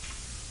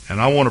And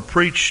I want to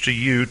preach to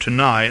you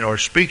tonight, or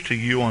speak to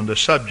you on the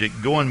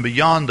subject, going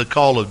beyond the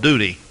call of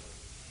duty.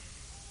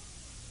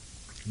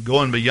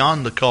 Going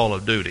beyond the call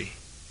of duty.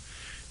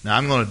 Now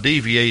I'm going to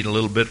deviate a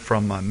little bit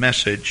from my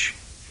message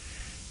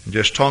and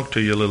just talk to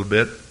you a little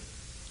bit,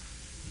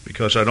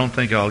 because I don't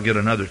think I'll get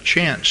another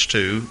chance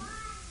to,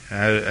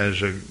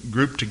 as a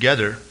group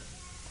together,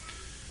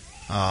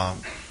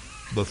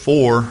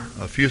 before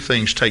a few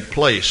things take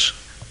place.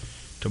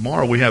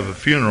 Tomorrow we have a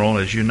funeral,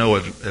 as you know,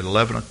 at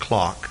 11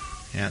 o'clock.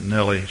 Aunt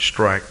Nellie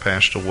Strack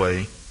passed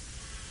away.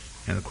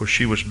 And of course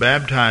she was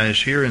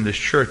baptized here in this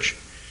church,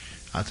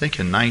 I think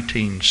in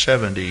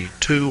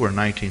 1972 or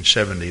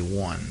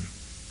 1971.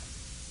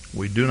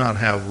 We do not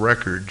have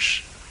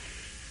records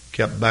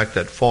kept back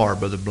that far.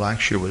 Brother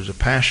Blackshear was a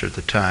pastor at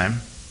the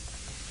time.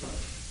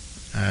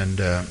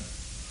 And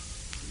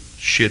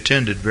she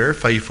attended very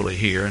faithfully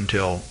here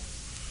until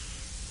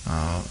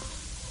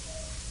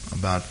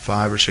about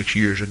 5 or 6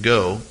 years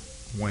ago,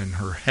 when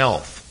her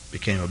health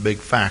became a big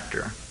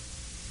factor.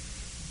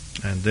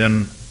 And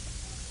then,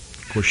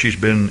 of course, she's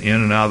been in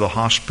and out of the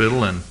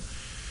hospital and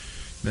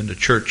been to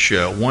church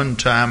one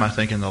time, I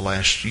think, in the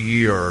last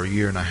year or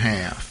year and a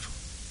half.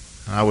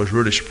 And I was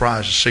really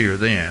surprised to see her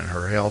then.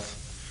 Her health,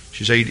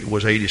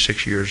 was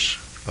 86 years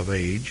of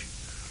age.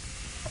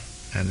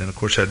 And then, of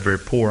course, had very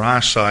poor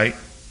eyesight.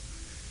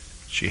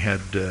 She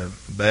had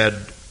bad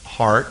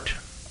heart,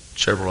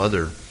 several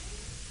other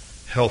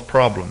health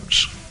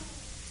problems.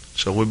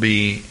 So we'll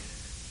be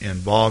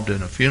involved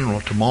in a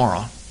funeral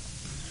tomorrow.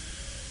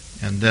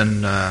 And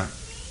then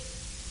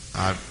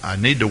I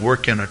need to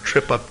work in a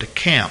trip up to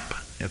camp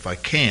if I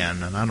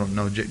can, and I don't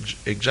know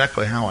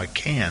exactly how I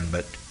can,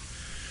 but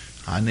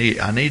I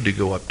need to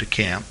go up to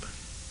camp.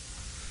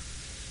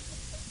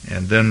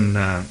 And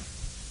then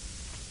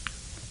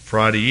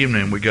Friday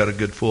evening we got a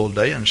good full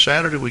day, and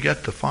Saturday we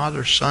got the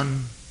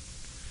father-son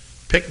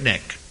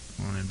picnic.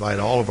 I want to invite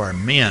all of our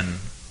men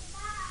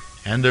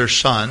and their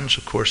sons.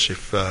 Of course,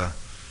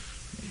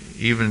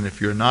 even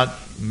if you're not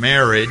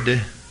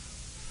married,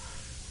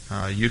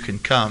 you can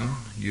come.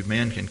 You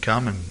men can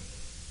come, and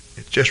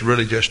it's just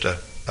really just a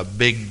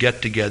big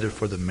get-together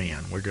for the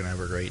men. We're going to have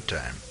a great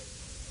time.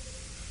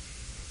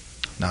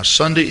 Now,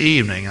 Sunday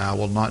evening, I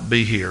will not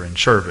be here in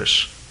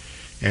service,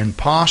 and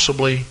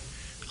possibly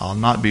I'll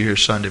not be here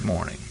Sunday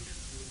morning.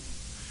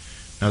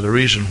 Now, the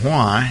reason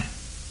why,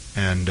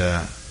 and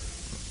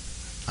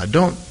I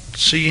don't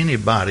see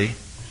anybody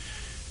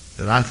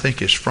that I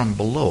think is from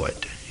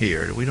Beloit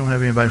here. We don't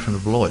have anybody from the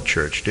Beloit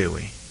church, do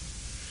we?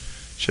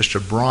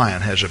 Sister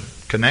Bryan has a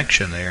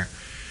connection there.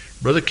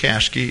 Brother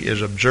Caskey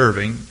is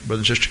observing, Brother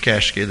and Sister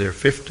Caskey, their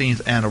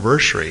 15th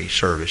anniversary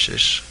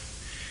services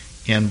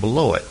in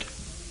Beloit.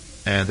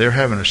 And they're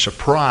having a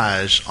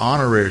surprise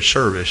honorary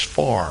service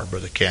for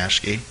Brother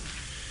Caskey.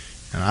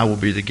 And I will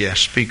be the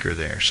guest speaker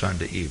there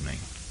Sunday evening.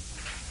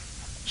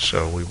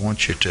 So we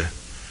want you to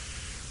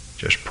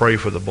just pray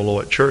for the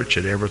Beloit church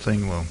that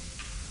everything will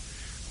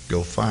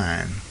go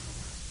fine.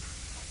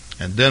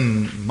 And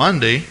then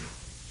Monday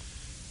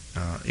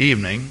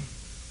evening,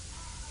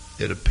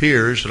 it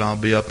appears that I'll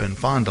be up in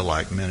Fond du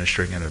Lac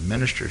ministering at a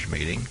ministers'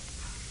 meeting.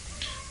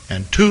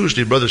 And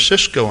Tuesday, Brother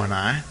Cisco and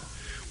I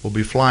will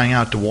be flying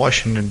out to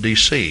Washington,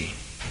 D.C.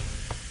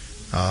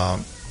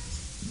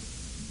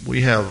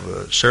 We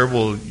have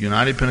several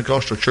United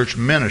Pentecostal Church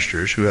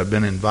ministers who have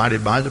been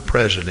invited by the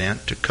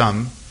President to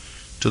come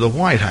to the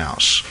White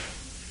House.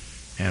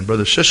 And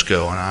Brother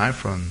Cisco and I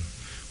from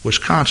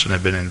Wisconsin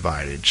have been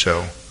invited.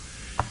 So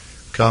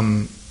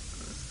come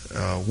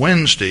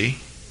Wednesday,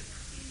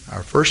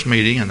 our first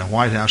meeting in the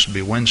White House will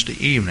be Wednesday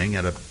evening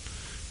at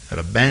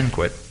a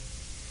banquet.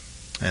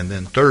 And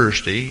then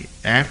Thursday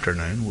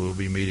afternoon, we'll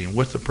be meeting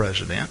with the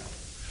President.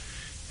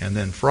 And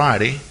then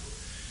Friday,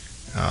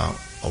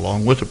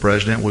 along with the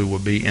President, we will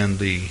be in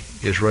the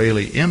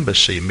Israeli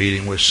embassy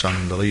meeting with some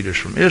of the leaders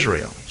from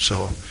Israel.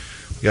 So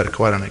we got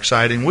quite an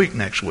exciting week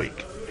next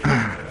week.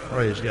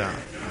 Praise God.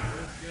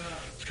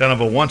 It's kind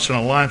of a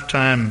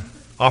once-in-a-lifetime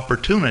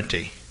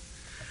opportunity.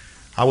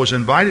 I was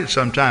invited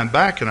some time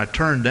back, and I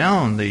turned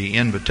down the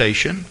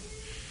invitation.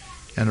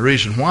 And the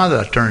reason why that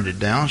I turned it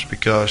down is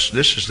because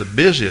this is the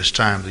busiest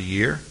time of the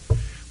year.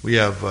 We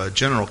have a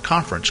general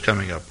conference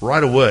coming up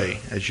right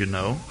away, as you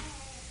know.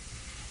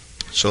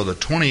 So the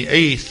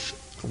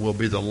 28th will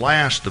be the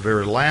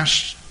very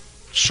last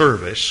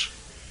service.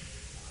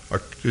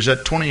 Or is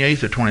that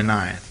 28th or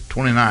 29th?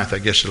 29th, I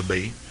guess it'll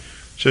be.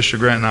 Sister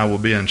Grant and I will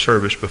be in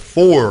service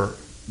before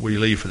we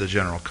leave for the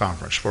general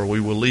conference. For we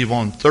will leave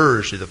on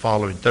Thursday, the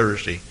following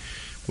Thursday.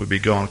 We'll be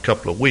gone a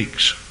couple of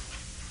weeks.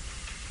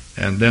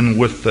 And then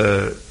with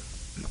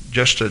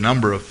just a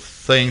number of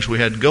things we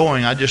had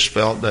going, I just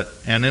felt that,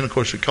 and then of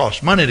course it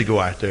costs money to go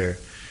out there.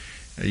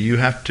 You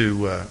have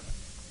to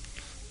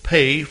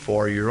pay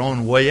for your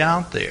own way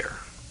out there.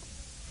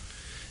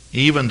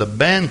 Even the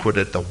banquet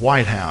at the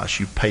White House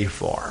you pay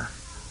for.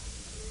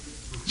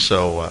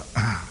 So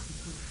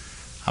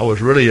I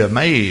was really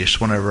amazed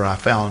whenever I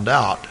found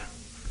out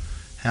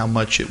how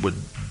much it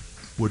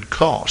would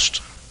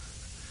cost.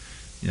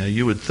 You know,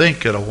 you would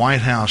think at a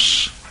White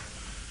House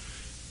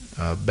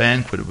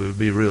banquet would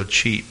be real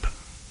cheap.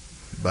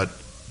 But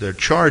they're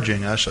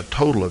charging us a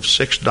total of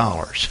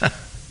 $6.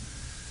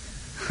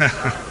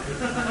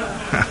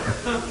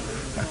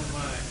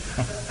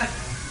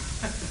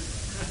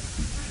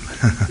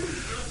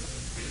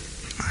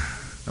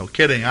 No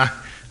kidding.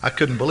 I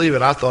couldn't believe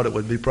it. I thought it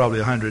would be probably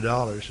 $100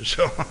 or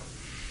so.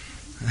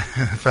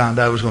 I found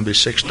out it was going to be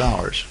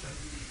 $6.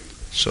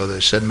 So they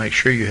said, make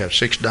sure you have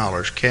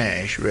 $6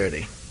 cash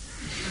ready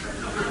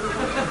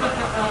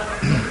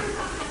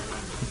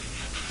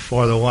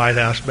for the White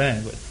House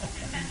banquet.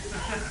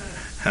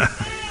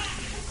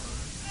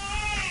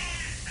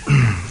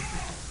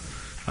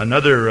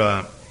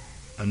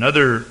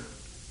 Another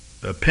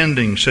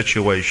pending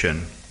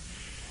situation,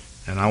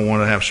 and I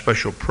want to have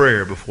special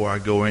prayer before I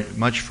go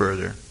much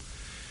further.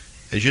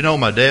 As you know,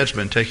 my dad's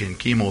been taking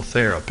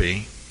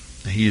chemotherapy.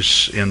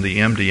 He's in the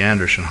MD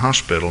Anderson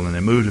Hospital, and they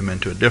moved him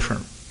into a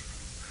different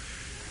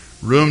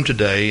room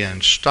today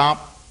and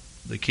stopped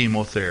the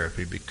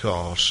chemotherapy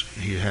because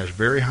he has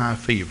very high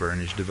fever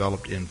and he's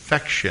developed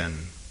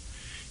infection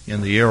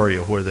in the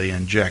area where they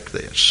inject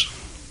this.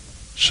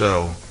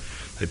 So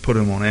they put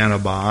him on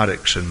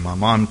antibiotics, and my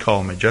mom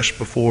called me just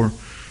before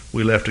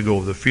we left to go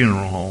to the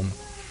funeral home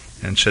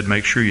and said,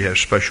 make sure you have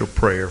special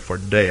prayer for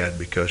Dad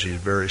because he's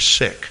very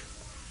sick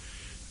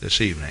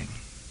this evening.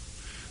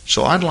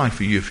 So I'd like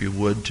for you, if you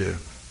would, to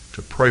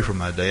pray for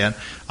my dad.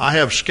 I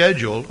have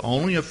scheduled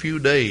only a few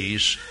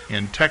days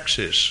in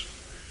Texas,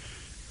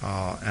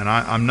 and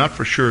I'm not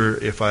for sure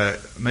if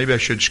maybe I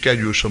should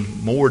schedule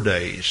some more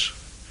days.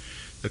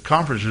 The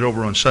conference is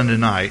over on Sunday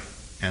night,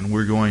 and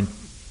we're going,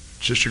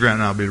 Sister Grant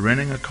and I will be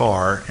renting a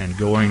car and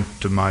going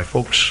to my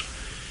folks'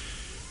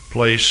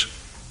 place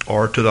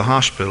or to the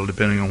hospital,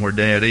 depending on where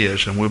Dad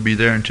is, and we'll be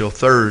there until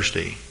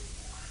Thursday.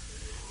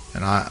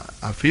 And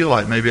I feel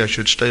like maybe I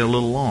should stay a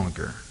little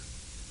longer.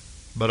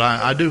 But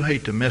I do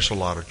hate to miss a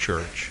lot of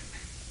church.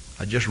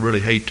 I just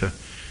really hate to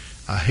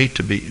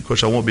be, of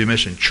course I won't be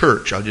missing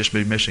church, I'll just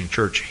be missing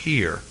church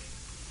here.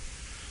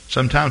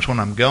 Sometimes when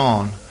I'm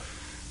gone,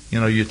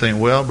 you think,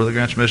 well, Brother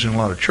Grant's missing a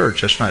lot of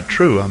church. That's not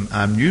true.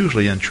 I'm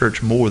usually in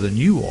church more than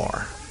you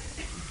are.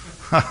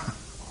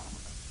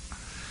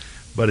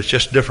 But it's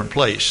just a different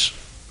place.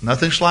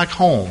 Nothing's like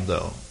home,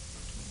 though.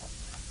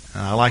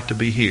 And I like to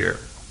be here.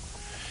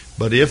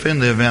 But if in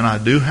the event I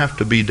do have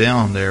to be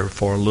down there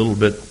for a little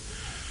bit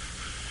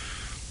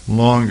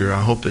longer,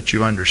 I hope that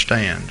you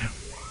understand.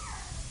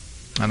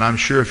 And I'm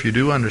sure if you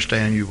do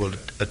understand, you will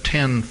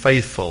attend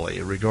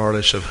faithfully,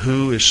 regardless of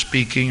who is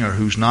speaking or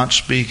who's not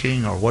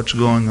speaking or what's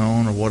going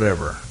on or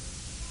whatever.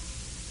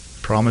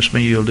 Promise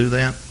me you'll do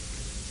that?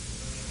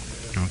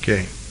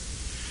 Okay.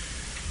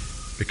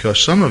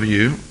 Because some of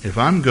you, if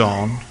I'm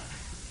gone,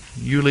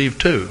 you leave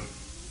too.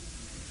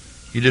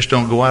 You just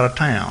don't go out of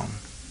town.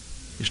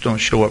 You just don't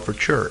show up for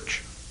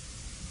church.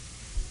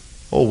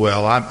 Oh,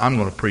 well, I'm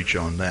going to preach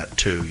on that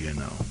too,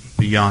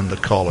 beyond the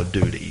call of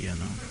duty,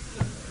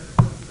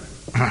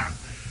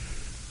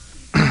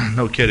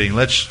 No kidding.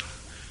 Let's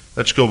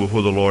go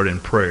before the Lord in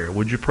prayer.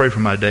 Would you pray for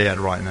my dad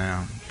right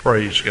now?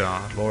 Praise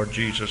God. Lord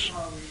Jesus,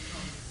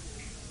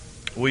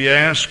 we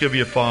ask of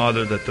you,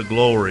 Father, that the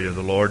glory of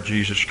the Lord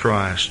Jesus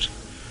Christ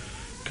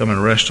come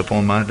and rest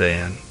upon my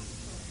dad.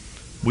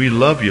 We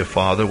love you,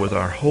 Father, with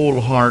our whole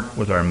heart,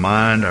 with our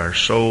mind, our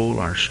soul,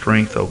 our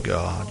strength, oh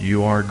God.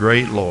 You are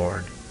great,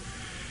 Lord,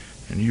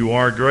 and you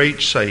are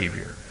great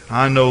Savior.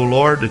 I know,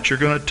 Lord, that you're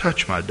going to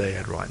touch my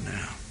dad right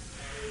now.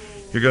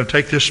 You're going to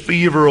take this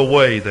fever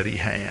away that he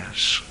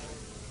has.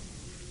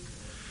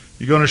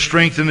 You're going to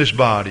strengthen his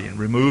body and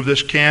remove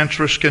this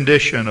cancerous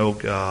condition, oh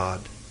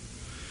God.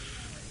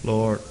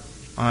 Lord,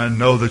 I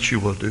know that you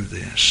will do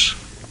this.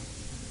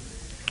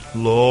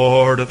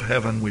 Lord of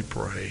heaven, we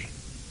pray.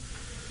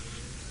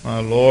 My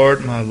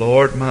Lord, my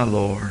Lord, my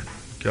Lord.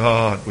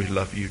 God, we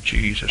love you.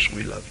 Jesus,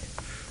 we love you.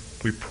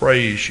 We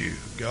praise you.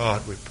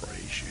 God, we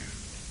praise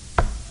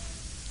you.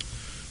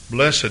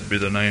 Blessed be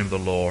the name of the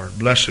Lord.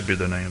 Blessed be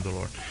the name of the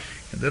Lord.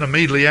 And then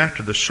immediately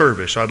after the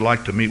service, I'd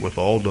like to meet with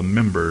all the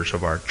members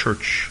of our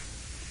church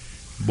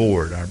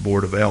board, our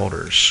board of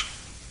elders.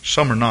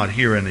 Some are not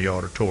here in the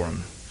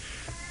auditorium.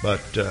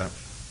 But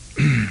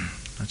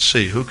let's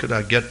see, who could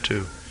I get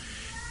to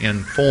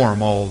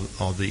inform all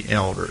of the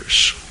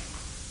elders?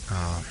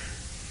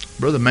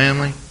 Brother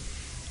Manley,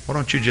 why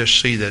don't you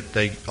just see that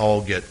they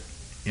all get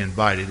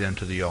invited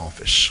into the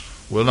office?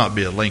 Will not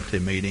be a lengthy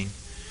meeting.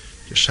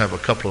 Just have a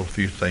couple of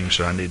few things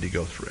that I need to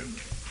go through.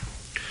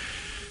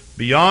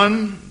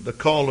 Beyond the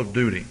call of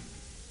duty.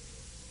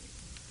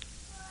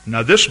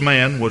 Now this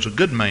man was a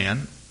good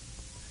man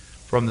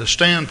from the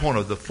standpoint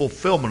of the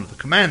fulfillment of the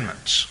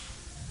commandments.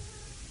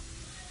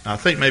 Now, I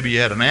think maybe he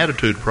had an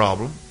attitude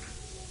problem.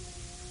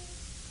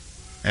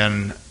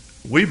 And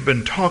we've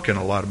been talking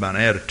a lot about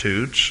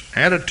attitudes.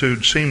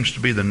 Attitude seems to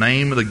be the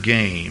name of the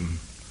game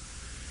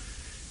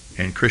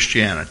in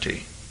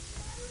Christianity.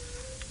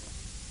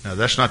 Now,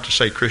 that's not to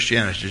say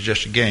Christianity is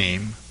just a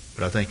game,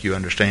 but I think you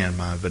understand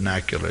my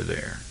vernacular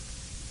there.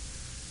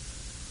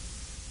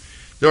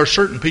 There are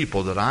certain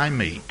people that I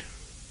meet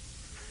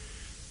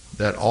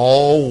that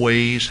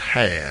always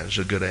has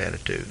a good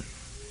attitude.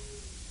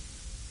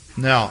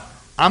 Now,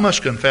 I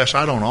must confess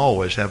I don't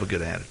always have a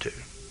good attitude.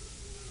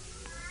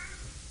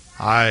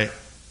 I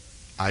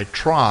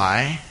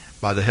try,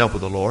 by the help of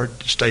the Lord,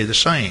 to stay the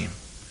same.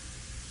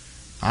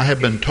 I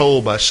have been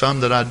told by some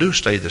that I do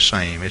stay the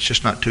same. It's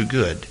just not too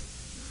good.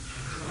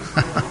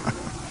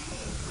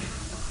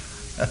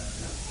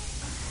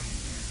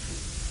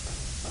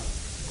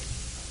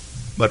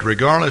 But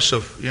regardless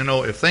of,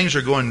 if things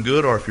are going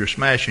good or if you're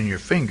smashing your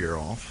finger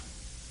off,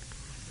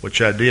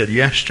 which I did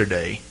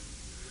yesterday,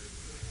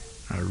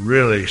 I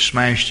really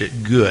smashed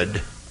it good.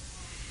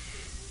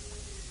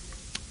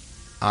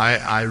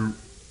 I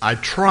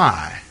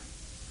try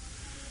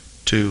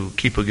to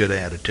keep a good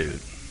attitude.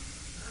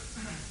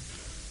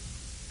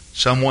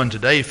 Someone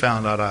today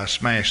found out I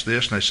smashed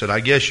this, and they said,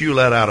 I guess you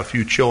let out a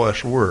few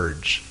choice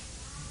words.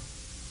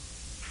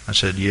 I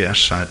said,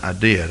 yes, I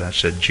did. I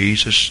said,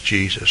 Jesus,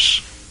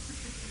 Jesus.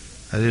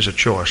 That is a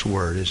choice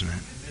word, isn't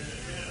it?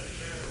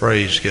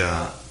 Praise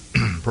God.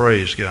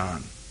 Praise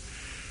God.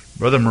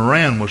 Brother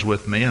Moran was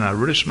with me, and I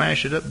really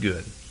smashed it up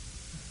good.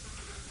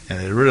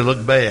 And it really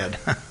looked bad.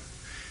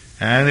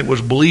 And it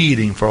was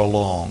bleeding for a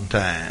long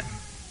time.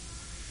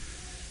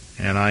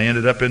 And I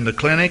ended up in the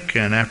clinic,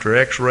 and after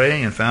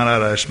x-raying and found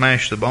out I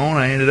smashed the bone,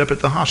 I ended up at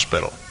the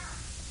hospital.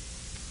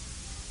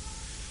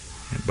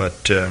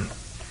 But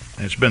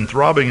it's been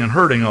throbbing and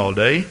hurting all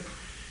day.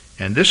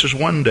 And this is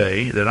one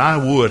day that I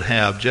would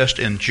have just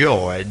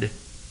enjoyed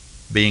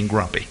being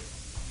grumpy.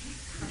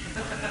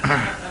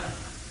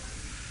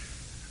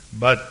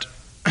 But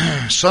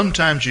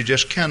sometimes you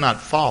just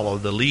cannot follow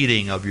the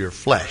leading of your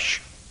flesh.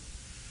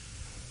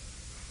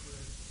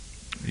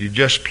 You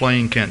just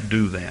plain can't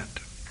do that.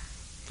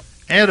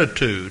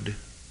 Attitude,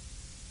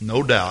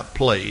 no doubt,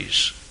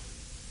 plays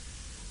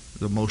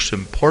the most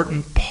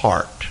important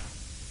part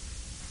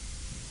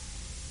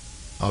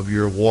of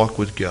your walk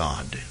with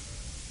God.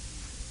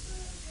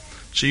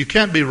 So you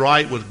can't be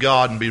right with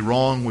God and be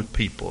wrong with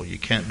people. You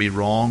can't be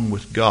wrong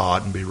with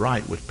God and be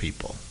right with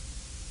people.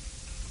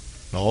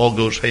 It all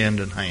goes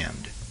hand in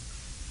hand.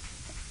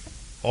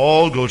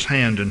 All goes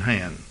hand in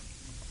hand.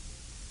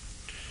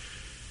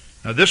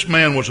 Now this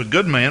man was a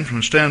good man from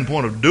the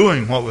standpoint of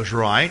doing what was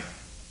right,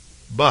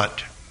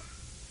 but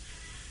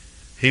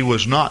he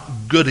was not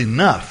good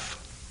enough.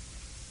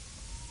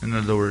 In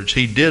other words,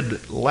 he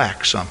did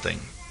lack something.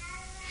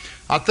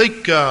 I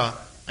think,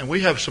 and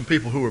we have some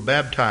people who were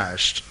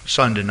baptized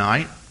Sunday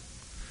night.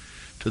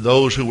 To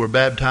those who were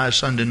baptized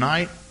Sunday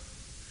night,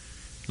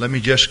 let me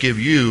just give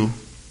you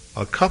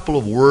a couple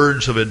of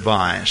words of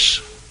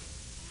advice.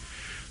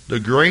 The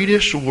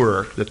greatest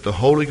work that the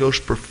Holy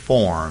Ghost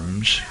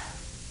performs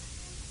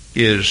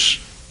is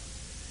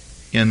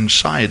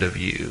inside of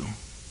you.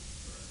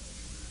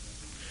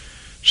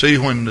 See,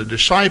 when the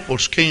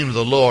disciples came to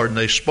the Lord and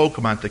they spoke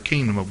about the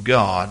kingdom of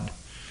God,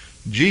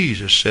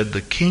 Jesus said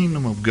the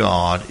kingdom of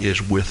God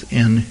is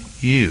within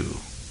you.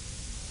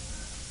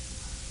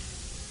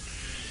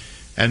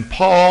 And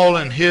Paul,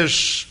 in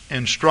his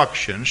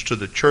instructions to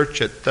the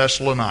church at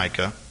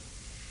Thessalonica,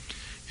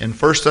 in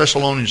 1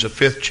 Thessalonians, the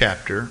 5th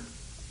chapter,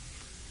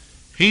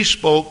 he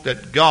spoke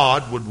that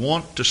God would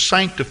want to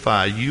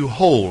sanctify you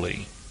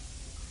wholly.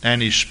 And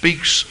he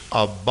speaks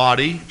of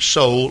body,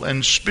 soul,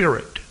 and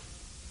spirit.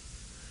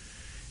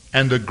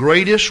 And the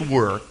greatest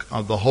work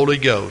of the Holy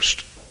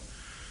Ghost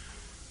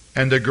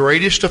and the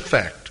greatest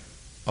effect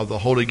of the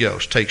Holy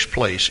Ghost takes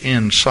place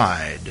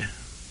inside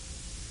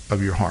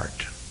of your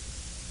heart.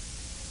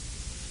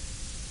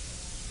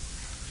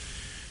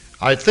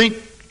 I think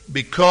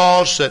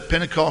because that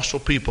Pentecostal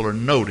people are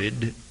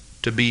noted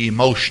to be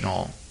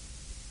emotional,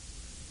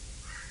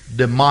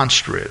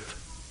 demonstrative,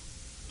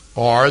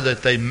 or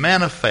that they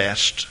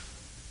manifest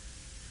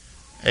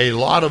a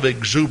lot of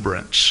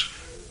exuberance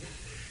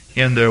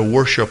in their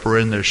worship or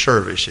in their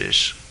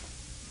services,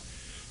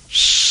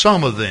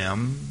 some of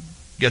them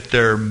get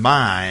their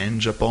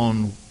minds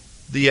upon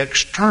the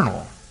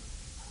external.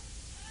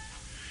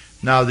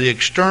 Now, the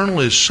external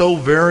is so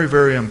very,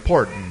 very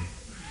important.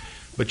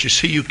 But you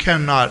see, you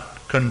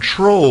cannot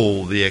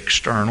control the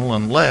external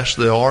unless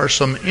there are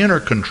some inner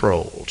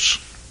controls.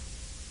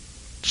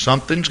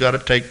 Something's got to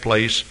take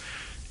place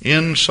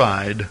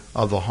inside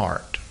of the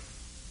heart.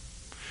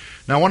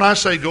 Now, when I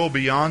say go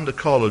beyond the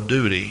call of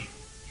duty,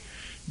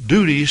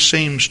 duty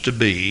seems to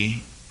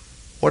be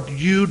what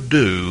you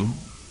do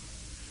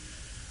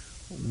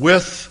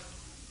with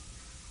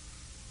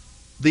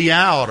the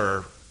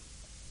outer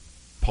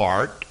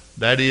part,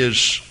 that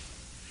is,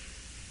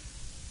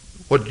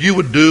 what you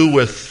would do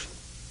with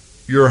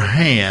your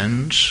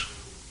hands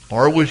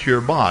or with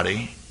your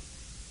body,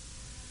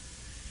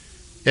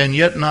 and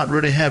yet not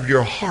really have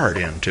your heart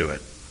into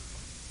it.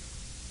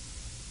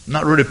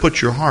 Not really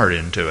put your heart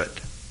into it.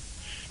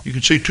 You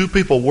can see two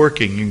people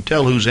working, you can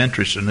tell who's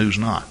interested and who's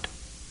not.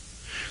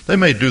 They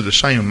may do the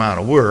same amount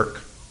of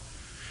work,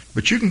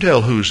 but you can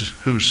tell who's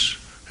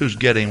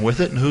getting with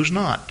it and who's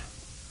not.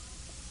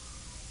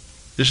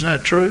 Isn't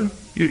that true?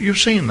 You've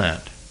seen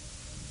that.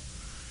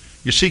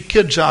 You see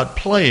kids out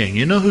playing.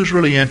 You know who's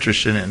really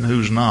interested in it and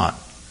who's not.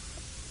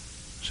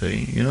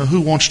 See,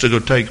 who wants to go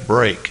take a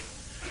break?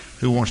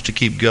 Who wants to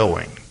keep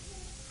going?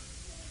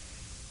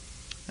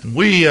 And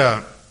we,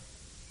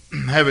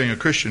 having a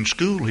Christian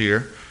school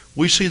here,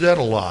 we see that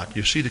a lot.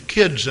 You see the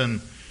kids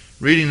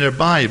reading their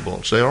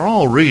Bibles. They are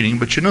all reading,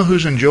 but you know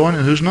who's enjoying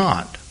and who's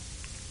not.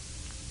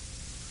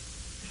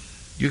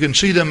 You can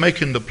see them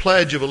making the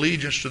Pledge of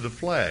Allegiance to the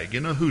flag. You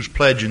know who's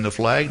pledging the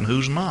flag and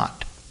who's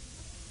not.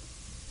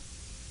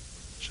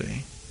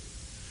 See?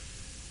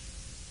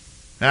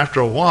 After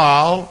a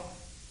while,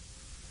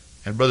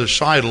 and Brother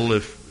Seidel, I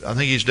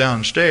think he's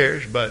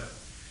downstairs, but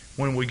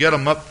when we get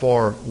them up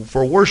for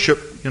worship,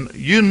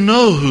 you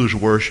know who's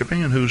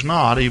worshiping and who's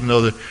not, even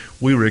though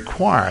we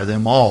require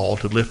them all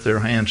to lift their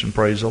hands and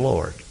praise the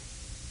Lord.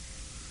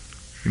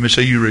 You may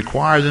say you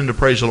require them to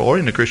praise the Lord.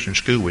 In the Christian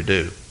school we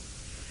do.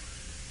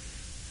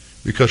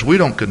 Because we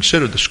don't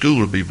consider the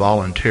school to be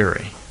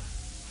voluntary.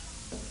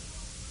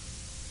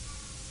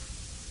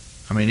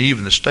 I mean,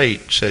 even the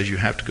state says you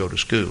have to go to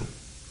school.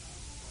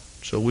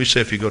 So we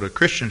say if you go to a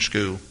Christian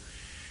school,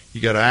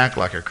 you got to act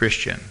like a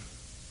Christian.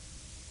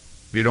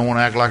 If you don't want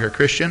to act like a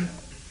Christian,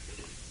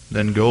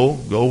 then go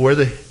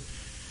where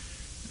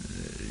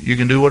you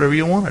can do whatever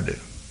you want to do.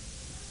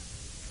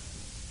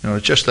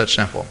 It's just that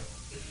simple.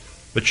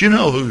 But you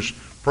know who's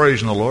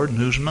praising the Lord and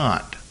who's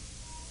not.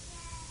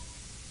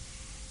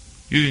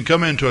 You can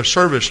come into a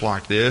service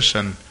like this,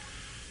 and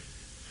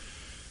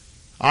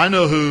I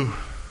know who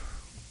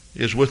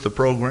is with the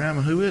program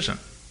and who isn't.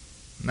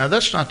 Now,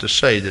 that's not to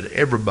say that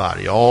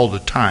everybody all the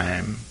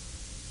time.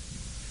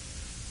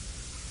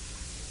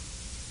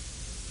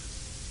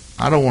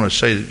 I don't want to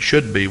say that it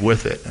should be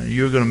with it.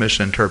 You're going to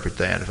misinterpret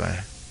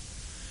that.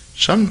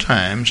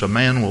 Sometimes a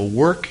man will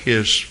work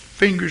his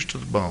fingers to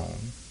the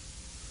bone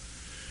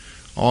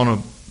on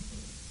a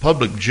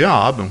public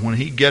job, and when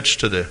he gets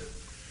to the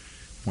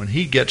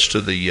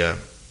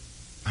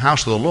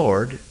house of the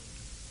Lord,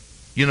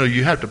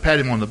 you have to pat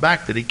him on the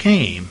back that he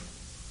came.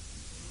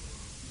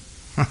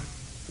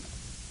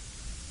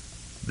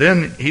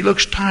 Then he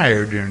looks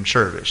tired during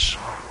service.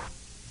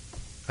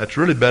 That's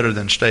really better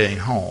than staying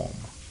home.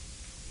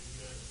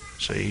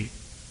 See,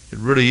 it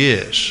really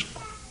is.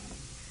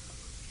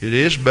 It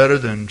is better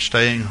than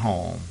staying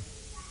home.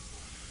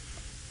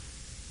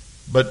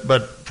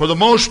 But for the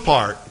most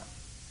part,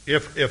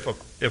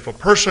 if a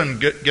person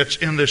gets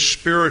in this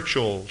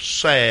spiritual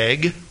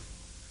sag,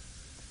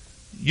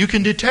 you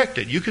can detect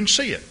it. You can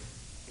see it.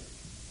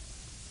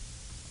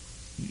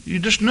 You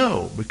just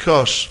know,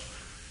 because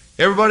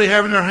everybody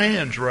having their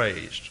hands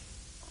raised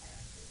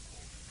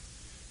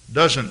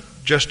doesn't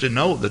just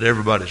denote that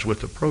everybody's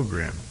with the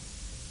program.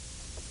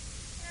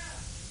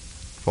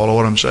 Follow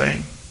what I'm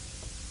saying?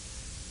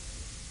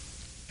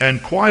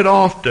 And quite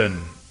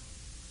often,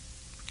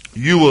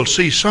 you will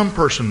see some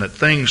person that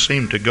things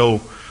seem to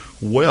go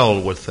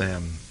well with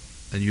them,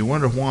 and you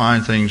wonder why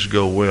things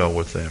go well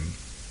with them.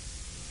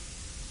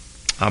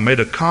 I made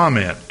a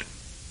comment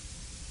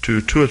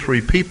to 2 or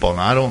 3 people, and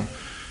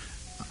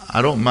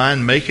I don't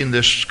mind making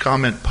this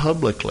comment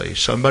publicly.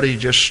 Somebody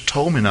just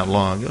told me not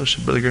long ago,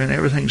 said, Brother Grant,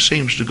 everything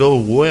seems to go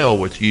well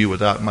with you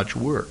without much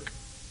work.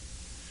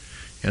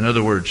 In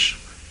other words,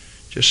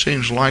 just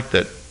seems like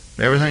that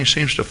everything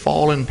seems to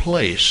fall in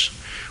place.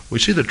 We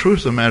see the truth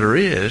of the matter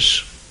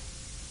is,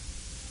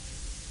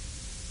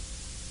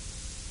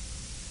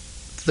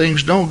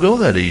 things don't go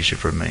that easy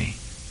for me.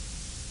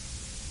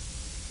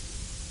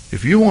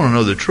 If you want to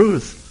know the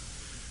truth,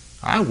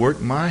 I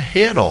work my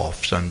head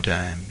off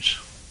sometimes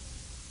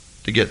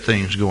to get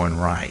things going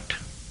right.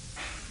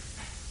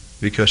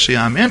 Because, see,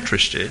 I'm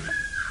interested,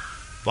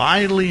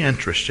 vitally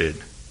interested,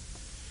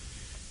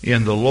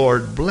 in the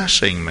Lord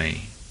blessing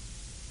me.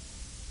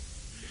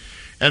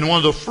 And one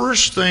of the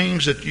first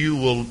things that you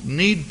will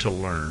need to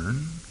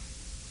learn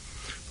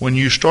when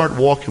you start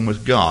walking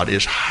with God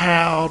is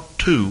how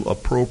to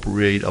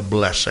appropriate a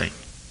blessing.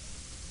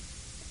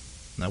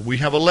 Now, we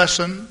have a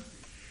lesson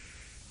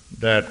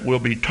that will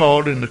be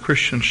taught in the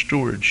Christian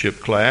stewardship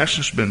class.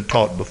 It's been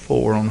taught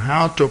before on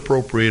how to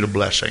appropriate a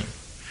blessing.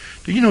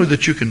 Do you know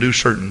that you can do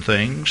certain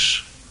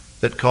things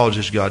that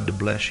causes God to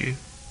bless you?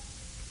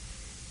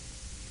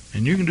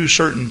 And you can do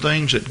certain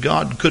things that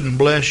God couldn't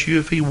bless you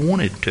if He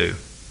wanted to,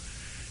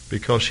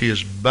 because He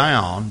is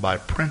bound by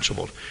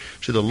principles.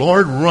 See, the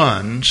Lord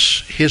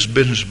runs His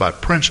business by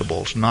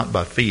principles, not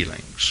by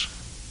feelings.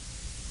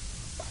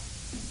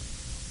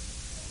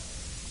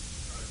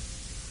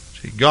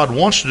 See, God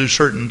wants to do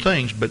certain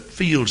things, but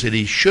feels that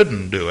He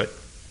shouldn't do it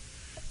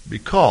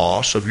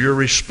because of your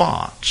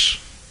response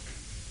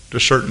to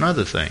certain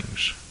other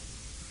things.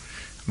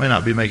 I may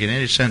not be making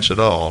any sense at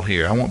all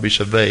here. I won't be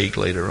so vague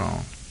later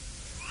on.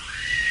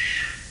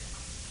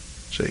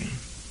 See?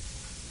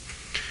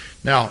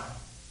 Now,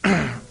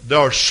 there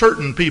are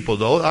certain people,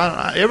 though,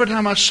 every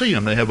time I see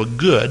them, they have a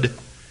good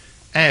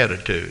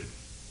attitude.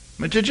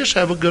 I mean, they just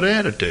have a good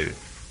attitude.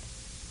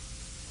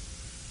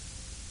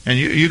 And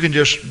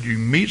you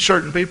meet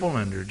certain people,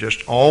 and they're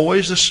just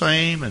always the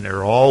same, and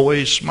they're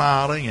always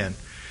smiling, and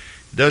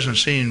it doesn't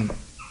seem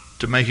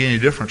to make any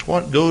difference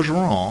what goes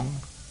wrong.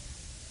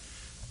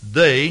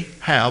 They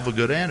have a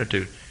good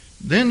attitude.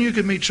 Then you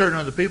can meet certain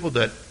other people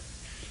that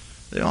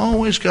they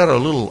always got a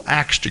little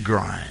axe to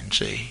grind,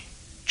 see,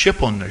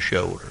 chip on their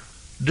shoulder,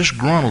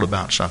 disgruntled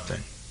about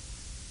something.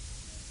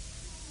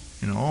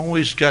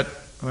 Always got,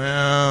 things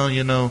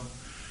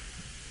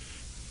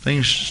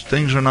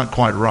are not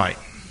quite right.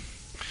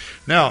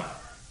 Now,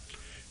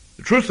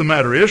 the truth of the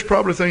matter is,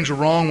 probably things are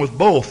wrong with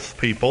both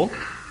people.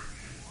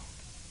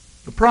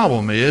 The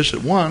problem is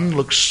that one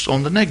looks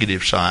on the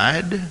negative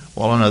side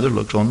while another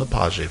looks on the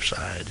positive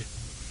side.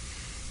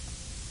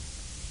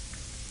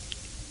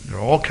 There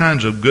are all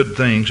kinds of good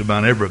things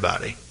about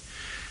everybody.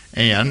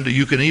 And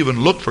you can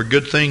even look for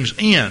good things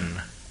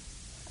in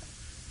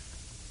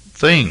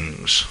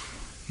things,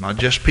 not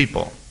just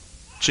people.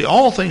 See,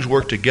 all things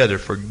work together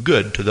for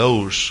good to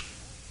those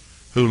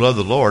who love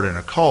the Lord and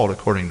are called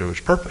according to His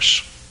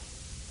purpose.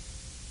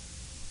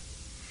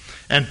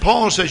 And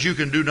Paul says you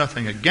can do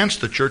nothing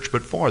against the church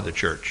but for the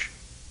church.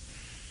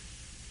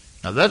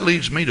 Now that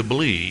leads me to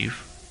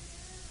believe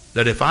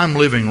that if I'm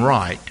living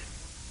right,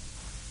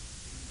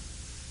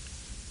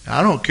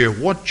 I don't care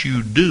what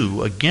you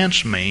do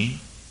against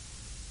me,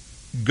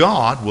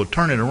 God will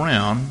turn it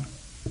around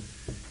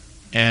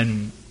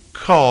and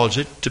cause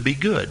it to be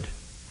good.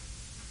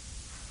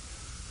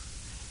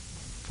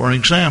 For an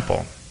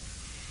example,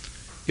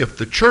 if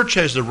the church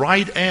has the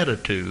right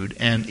attitude,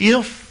 and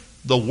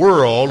if the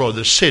world or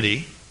the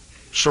city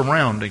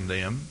surrounding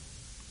them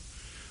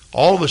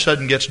all of a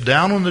sudden gets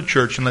down on the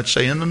church, and let's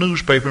say in the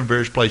newspaper and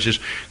various places,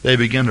 they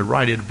begin to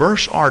write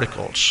adverse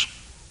articles.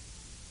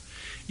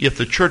 If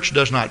the church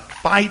does not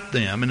fight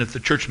them, and if the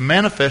church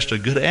manifests a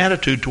good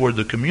attitude toward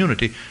the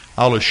community,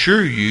 I'll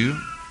assure you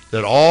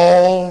that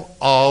all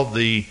of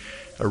the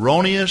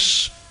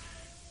erroneous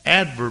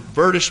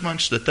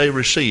advertisements that they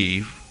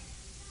receive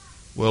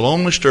will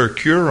only stir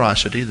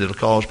curiosity that will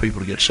cause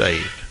people to get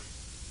saved.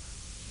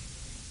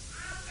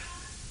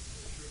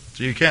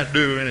 So you can't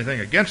do anything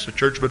against the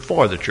church but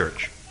for the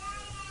church.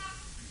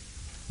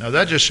 Now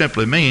that just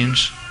simply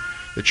means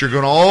that you're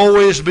going to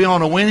always be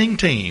on a winning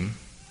team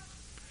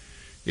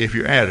if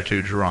your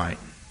attitude's right.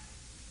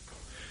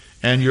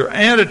 And your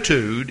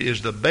attitude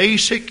is the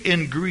basic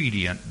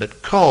ingredient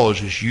that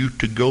causes you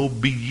to go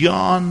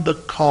beyond the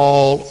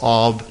call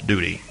of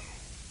duty.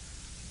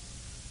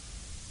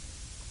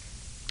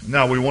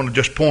 Now we want to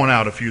just point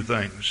out a few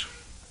things.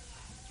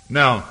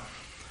 Now,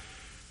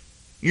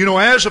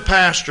 as a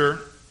pastor,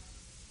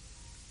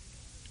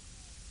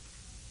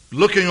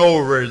 looking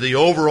over the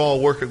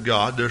overall work of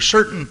God, there are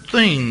certain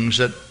things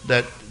that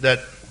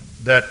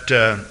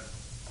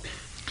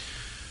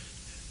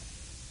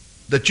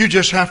you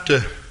just have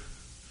to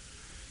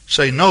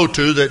say no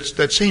to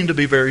that seem to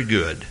be very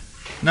good.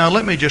 Now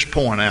let me just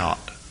point out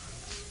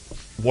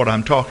what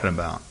I'm talking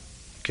about.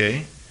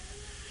 Okay?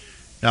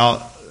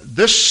 Now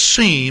this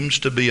seems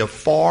to be a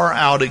far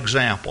out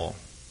example,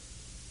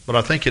 but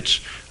I think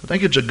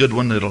it's a good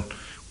one.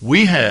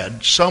 We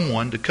had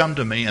someone to come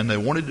to me and they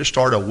wanted to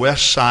start a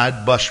West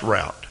Side bus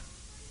route.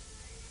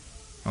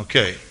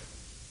 Okay.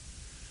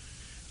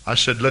 I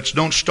said, let's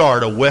don't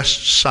start a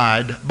West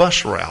Side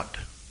bus route.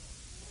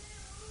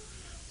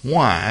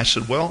 Why? I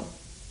said, well,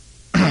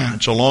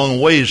 it's a long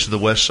ways to the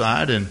West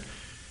Side,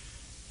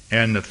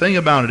 and the thing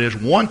about it is,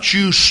 once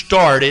you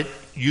start it,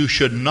 you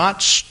should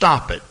not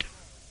stop it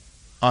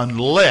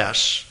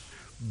unless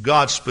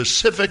God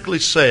specifically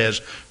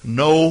says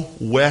no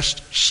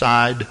West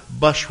Side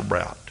bus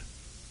route.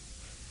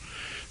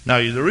 Now,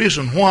 the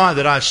reason why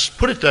that I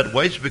put it that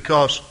way is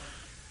because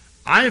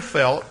I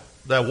felt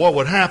that what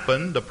would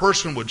happen, the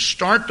person would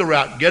start the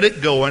route, get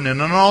it going, and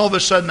then all of a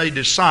sudden they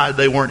decide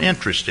they weren't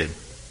interested.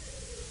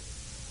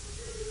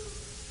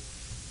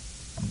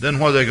 Then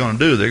what are they going to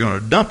do? They're going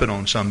to dump it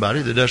on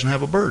somebody that doesn't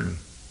have a burden.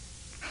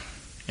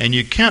 And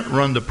you can't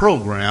run the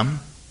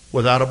program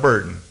without a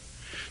burden.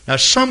 Now,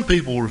 some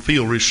people will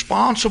feel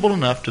responsible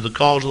enough to the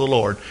cause of the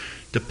Lord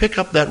to pick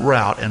up that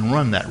route and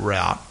run that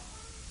route.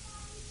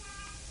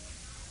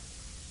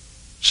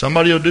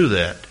 Somebody will do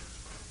that.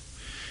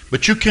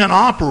 But you can't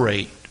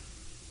operate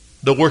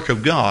the work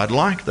of God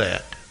like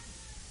that.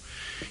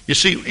 You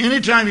see,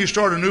 anytime you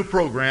start a new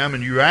program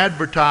and you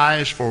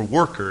advertise for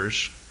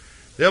workers,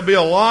 there'll be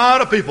a lot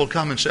of people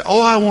come and say,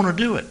 oh, I want to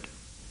do it.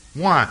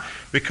 Why?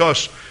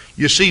 Because,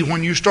 you see,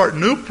 when you start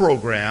new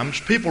programs,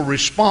 people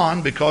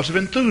respond because of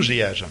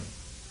enthusiasm.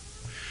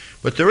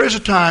 But there is a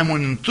time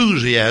when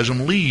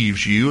enthusiasm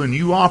leaves you and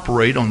you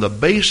operate on the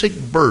basic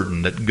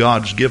burden that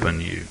God's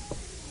given you.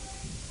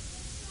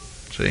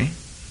 See?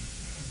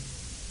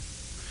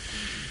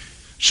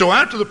 So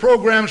after the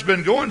program's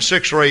been going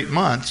 6 or 8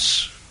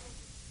 months,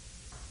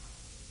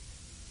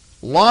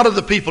 a lot of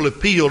the people have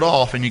peeled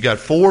off, and you got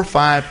 4 or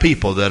 5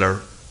 people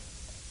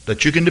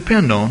that you can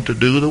depend on to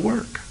do the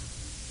work.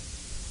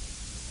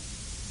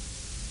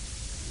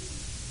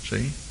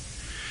 See?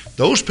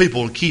 Those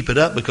people will keep it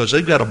up because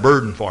they've got a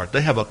burden for it.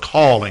 They have a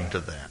calling to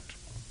that.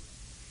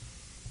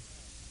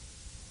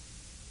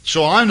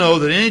 So I know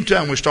that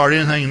anytime we start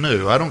anything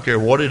new, I don't care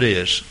what it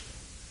is,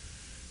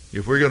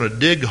 if we're going to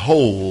dig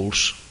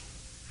holes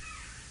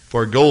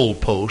for a goal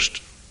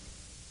post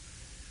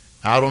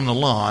out on the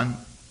lawn,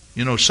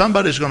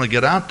 Somebody's going to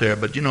get out there,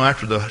 but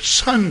after the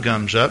sun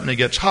comes up and it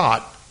gets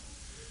hot,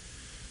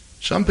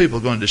 some people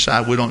are going to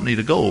decide we don't need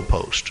a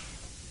goalpost.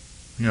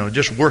 It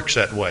just works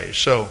that way.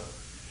 So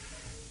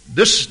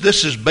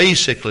this is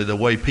basically the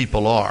way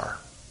people are.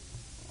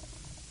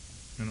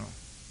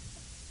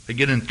 They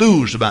get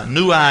enthused about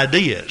new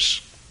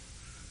ideas,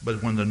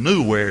 but when the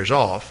new wears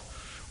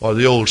off, or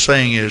the old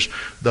saying is,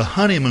 the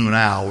honeymoon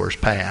hours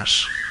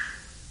pass,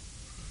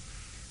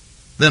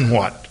 then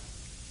what?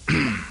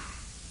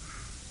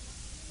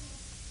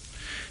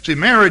 See,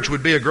 marriage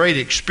would be a great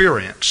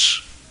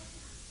experience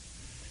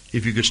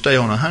if you could stay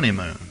on a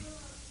honeymoon.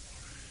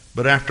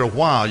 But after a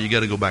while, you got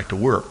to go back to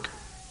work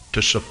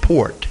to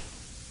support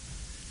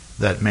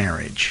that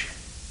marriage.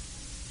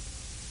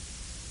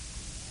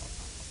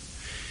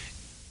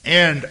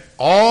 And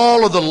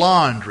all of the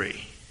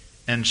laundry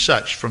and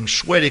such from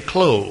sweaty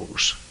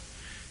clothes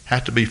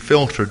have to be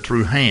filtered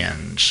through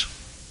hands.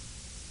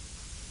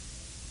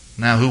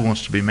 Now, who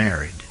wants to be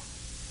married?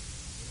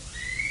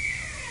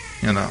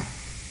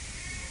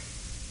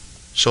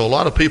 So a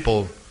lot of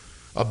people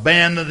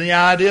abandon the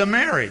idea of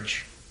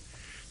marriage.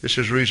 This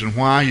is the reason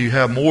why you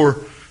have more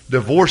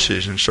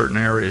divorces in certain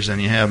areas than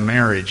you have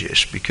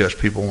marriages, because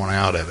people want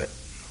out of it.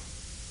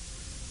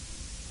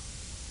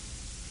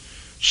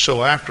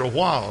 So after a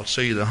while,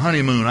 see, the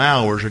honeymoon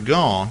hours are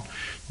gone.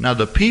 Now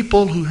the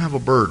people who have a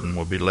burden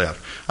will be left.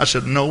 I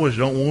said, no, we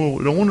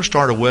don't want to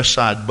start a West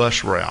Side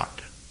bus route.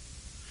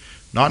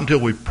 Not until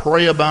we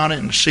pray about it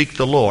and seek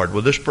the Lord.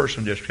 Well, this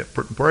person just kept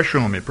putting pressure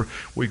on me.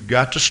 We've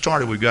got to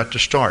start it. We've got to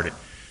start it.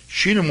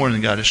 She no more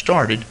than got it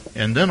started,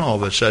 and then all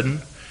of a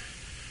sudden,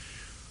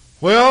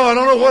 well, I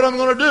don't know what I'm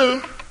going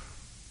to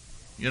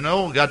do.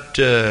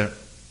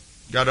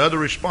 Got other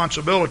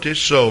responsibilities.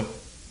 So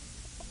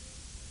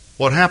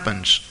what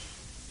happens?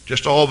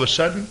 Just all of a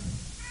sudden,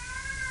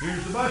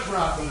 here's the bus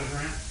route, Brother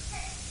Grant.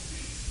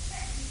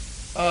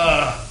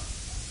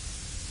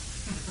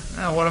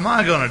 Now what am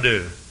I going to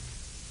do?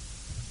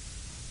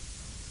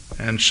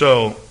 And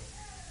so,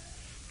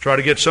 try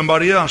to get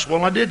somebody else.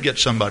 Well, I did get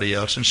somebody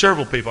else, and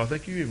several people. I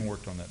think you even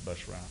worked on that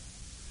bus route.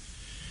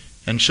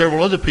 And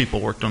several other people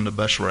worked on the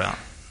bus route.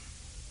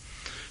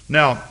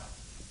 Now,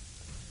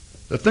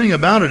 the thing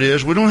about it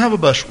is, we don't have a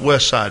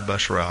West Side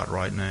bus route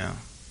right now.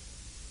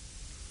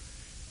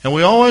 And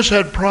we always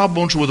had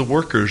problems with the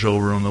workers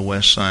over on the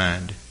West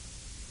Side.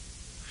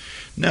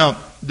 Now,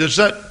 does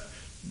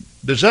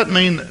that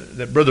mean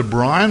that Brother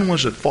Brian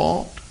was at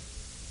fault?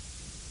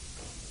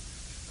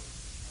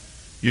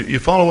 You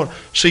follow what?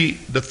 See,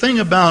 the thing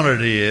about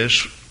it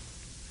is,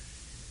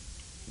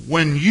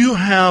 when you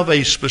have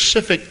a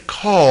specific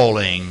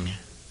calling,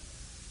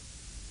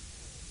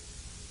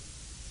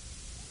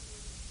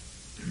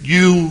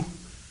 you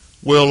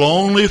will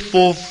only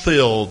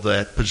fulfill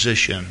that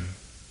position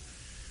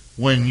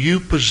when you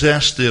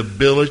possess the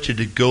ability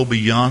to go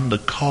beyond the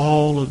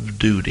call of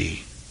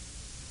duty.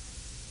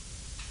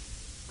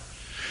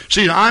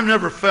 See, I've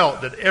never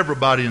felt that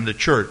everybody in the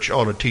church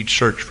ought to teach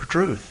Search for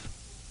Truth.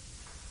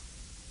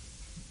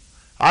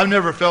 I've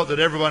never felt that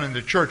everyone in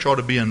the church ought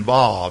to be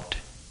involved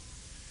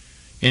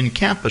in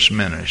campus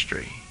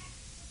ministry.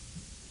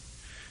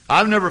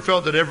 I've never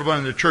felt that everyone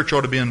in the church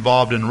ought to be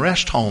involved in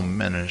rest home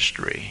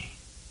ministry.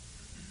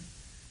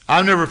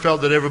 I've never felt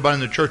that everybody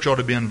in the church ought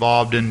to be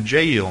involved in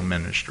jail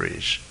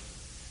ministries.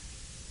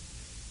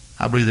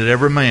 I believe that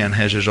every man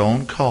has his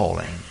own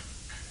calling.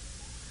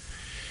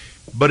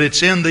 But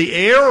it's in the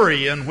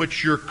area in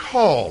which your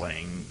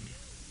calling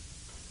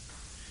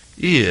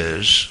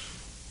is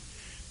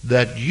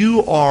that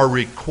you are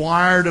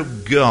required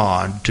of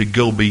God to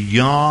go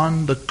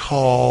beyond the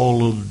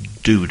call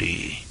of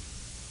duty.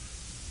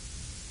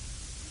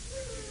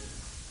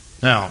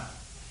 Now,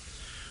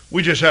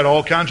 we just had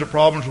all kinds of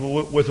problems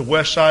with the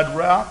West Side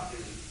route,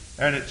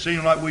 and it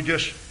seemed like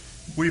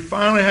we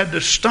finally had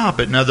to stop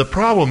it. Now, the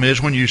problem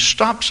is when you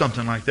stop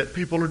something like that,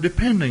 people are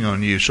depending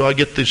on you. So I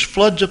get these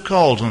floods of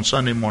calls on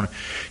Sunday morning.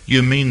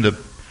 You mean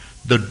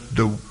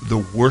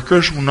the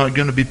workers were not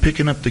going to be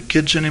picking up the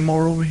kids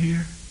anymore over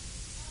here?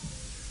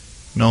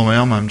 No,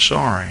 ma'am, I'm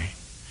sorry.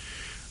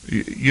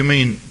 You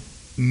mean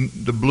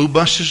the blue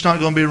bus is not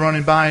going to be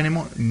running by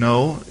anymore?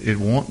 No, it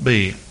won't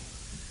be.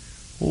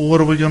 Well, what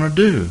are we going to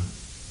do?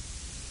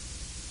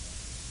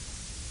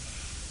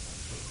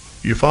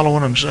 You follow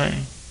what I'm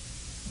saying?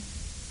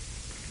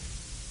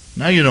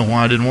 Now you know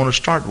why I didn't want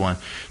to start one.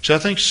 So I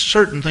think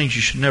certain things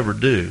you should never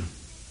do.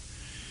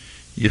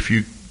 If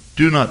you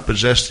do not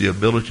possess the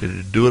ability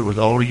to do it with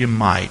all your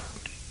might,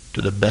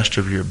 to the best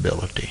of your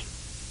ability.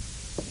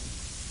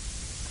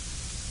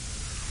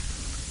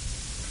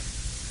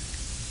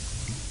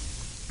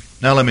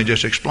 Now let me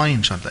just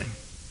explain something.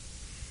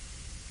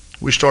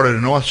 We started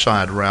a north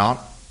side route.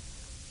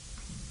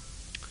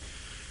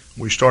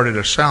 We started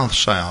a south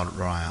side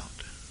route.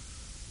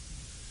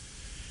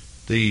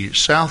 The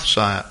south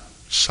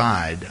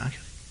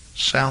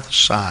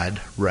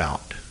side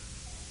route.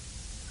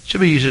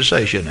 Should be easy to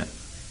say, shouldn't it?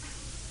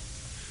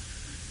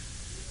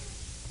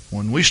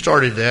 When we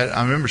started that,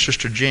 I remember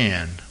Sister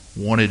Jan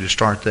wanted to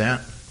start that,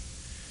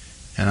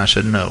 and I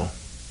said no.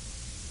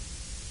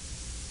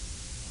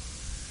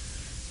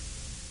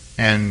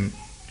 And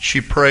she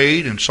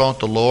prayed and sought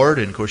the Lord,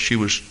 and of course she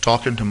was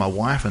talking to my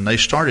wife, and they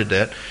started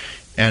that.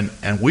 And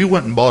we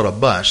went and bought a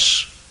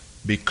bus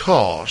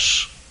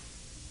because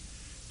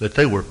that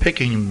they were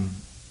picking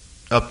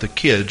up the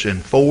kids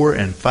in 4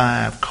 and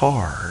 5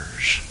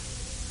 cars.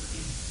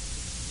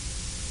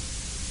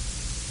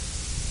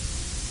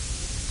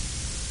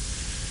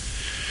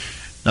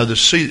 Now,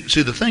 see,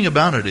 the thing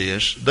about it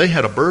is, they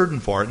had a burden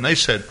for it, and they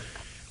said,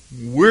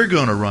 we're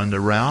going to run the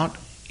route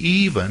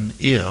even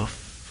if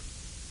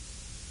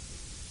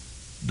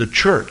the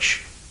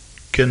church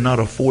cannot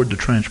afford the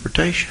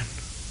transportation.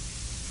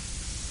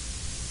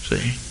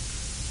 See?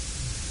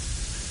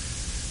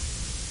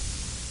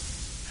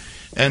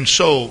 And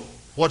so,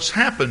 what's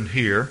happened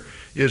here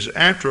is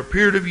after a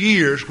period of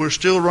years, we're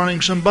still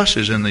running some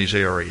buses in these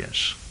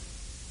areas.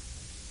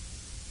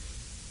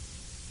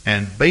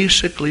 And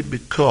basically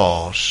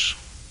because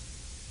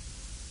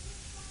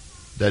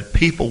that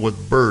people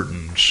with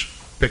burdens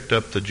picked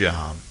up the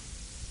job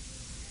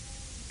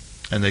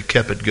and they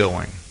kept it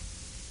going.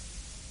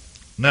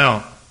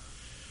 Now,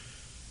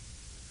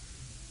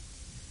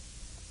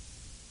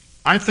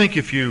 I think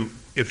if you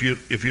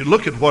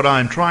look at what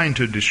I'm trying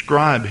to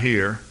describe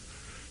here,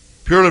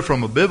 purely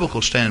from a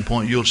biblical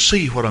standpoint, you'll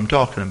see what I'm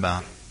talking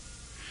about.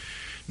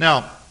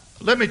 Now,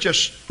 let me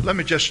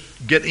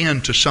just get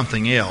into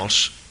something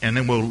else, and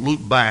then we'll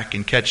loop back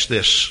and catch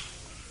this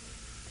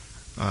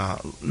a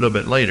little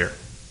bit later.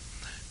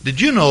 Did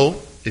you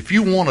know if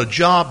you want a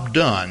job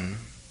done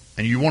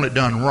and you want it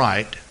done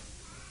right,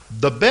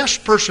 the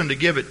best person to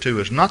give it to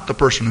is not the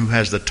person who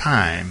has the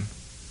time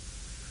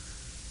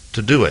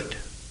to do it.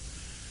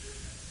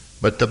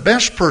 But the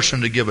best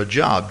person to give a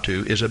job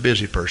to is a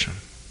busy person.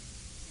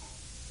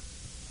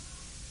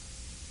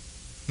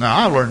 Now,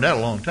 I learned that a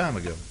long time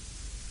ago.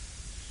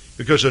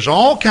 Because there's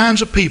all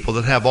kinds of people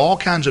that have all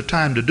kinds of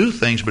time to do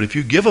things, but if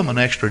you give them an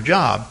extra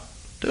job,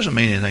 it doesn't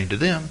mean anything to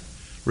them.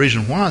 The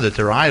reason why that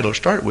they're idle to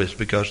start with is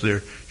because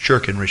they're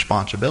shirking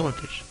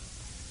responsibilities.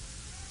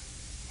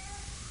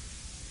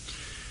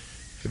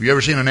 Have you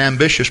ever seen an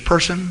ambitious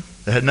person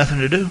that had nothing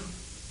to do?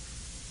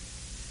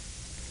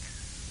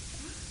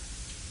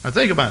 Now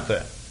think about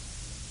that.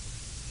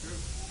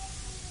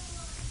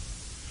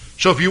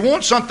 So if you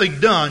want something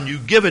done, you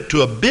give it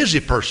to a busy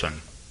person.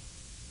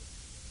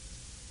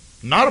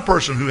 Not a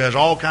person who has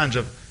all kinds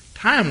of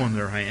time on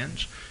their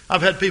hands.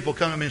 I've had people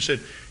come to me and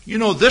said, you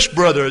know, this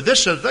brother,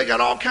 they got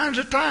all kinds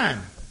of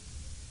time.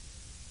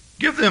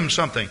 Give them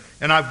something.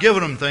 And I've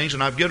given them things,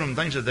 and I've given them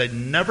things that they'd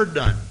never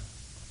done.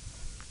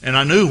 And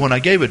I knew when I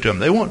gave it to them,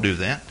 they won't do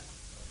that.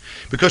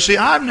 Because, see,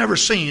 I've never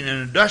seen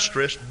an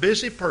industrious,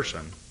 busy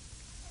person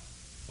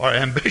or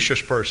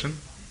ambitious person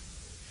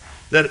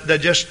that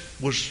just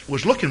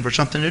was looking for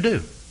something to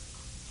do.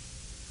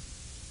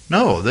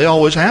 No, they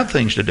always have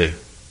things to do.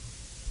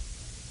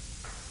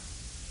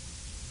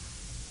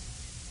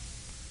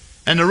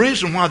 And the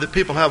reason why that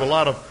people have a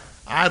lot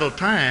of idle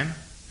time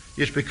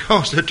is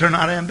because that they're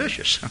not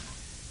ambitious.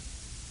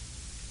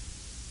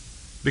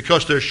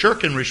 Because they're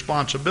shirking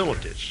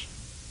responsibilities.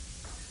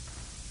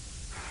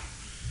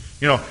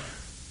 You know,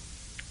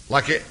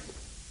 like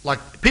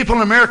people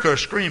in America are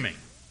screaming,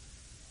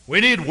 we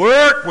need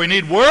work, we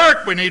need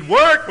work, we need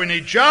work, we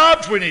need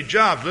jobs, we need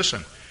jobs.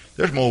 Listen,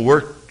 there's more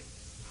work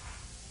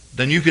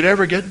than you could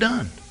ever get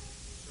done.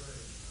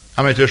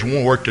 I mean, there's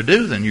more work to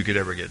do than you could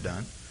ever get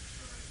done.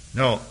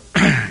 No,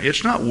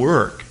 it's not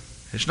work.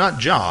 It's not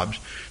jobs.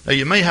 Now,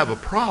 you may have a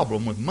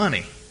problem with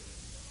money.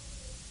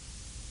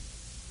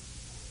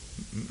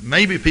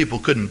 Maybe people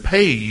couldn't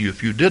pay you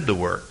if you did the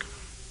work.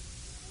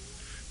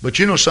 But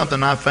you know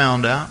something I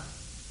found out?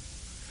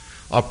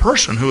 A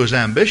person who is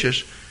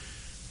ambitious,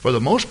 for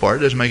the most part,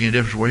 it doesn't make any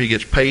difference where he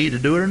gets paid to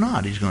do it or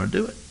not. He's going to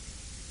do it.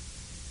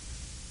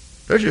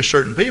 There's just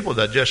certain people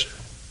that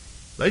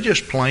they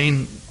just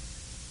plain,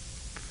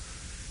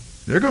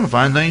 they're going to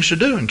find things to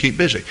do and keep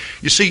busy.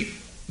 You see,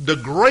 the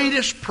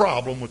greatest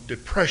problem with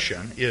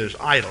depression is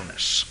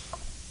idleness.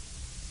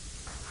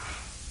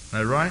 Is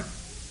that right?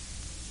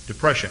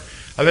 Depression.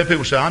 I've had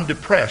people say, I'm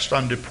depressed,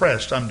 I'm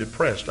depressed, I'm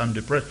depressed, I'm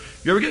depressed.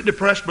 You ever get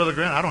depressed, Brother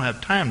Grant? I don't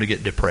have time to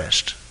get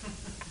depressed.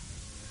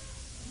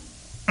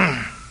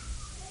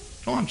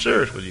 No, I'm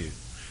serious with you.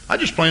 I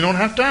just plain don't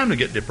have time to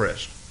get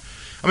depressed.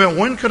 I mean,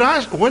 when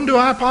do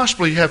I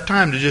possibly have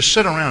time to just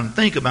sit around and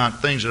think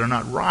about things that are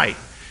not right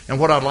and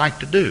what I'd like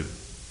to do?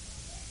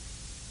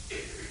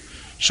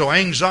 So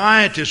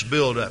anxieties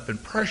build up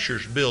and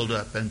pressures build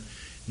up, and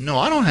no,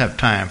 I don't have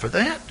time for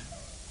that.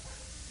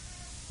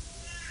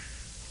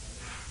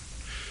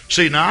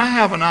 See, now I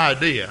have an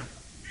idea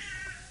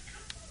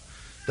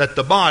that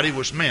the body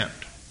was meant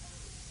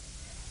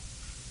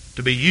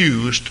to be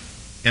used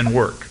in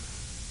work.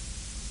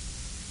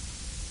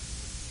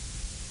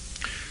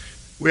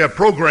 We have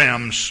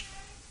programs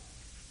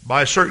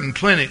by certain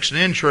clinics and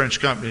insurance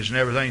companies and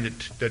everything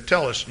that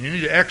tell us you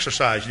need to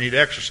exercise, you need to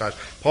exercise.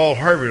 Paul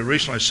Harvey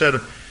recently said,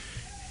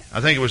 I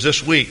think it was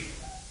this week,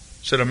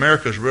 said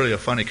America is really a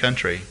funny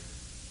country.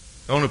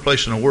 The only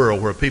place in the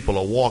world where people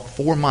will walk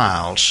 4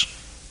 miles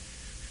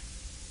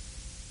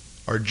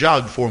or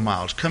jog 4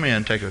 miles, come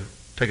in, take a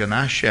take a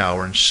nice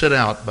shower, and sit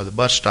out by the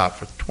bus stop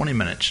for 20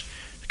 minutes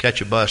to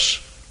catch a bus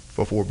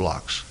for 4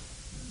 blocks.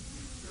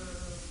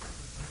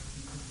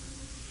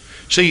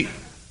 See,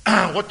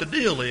 what the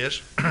deal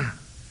is,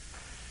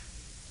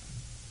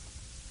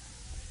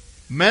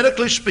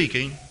 medically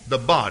speaking, the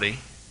body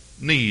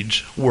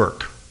needs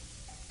work.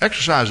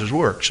 Exercise is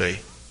work, see?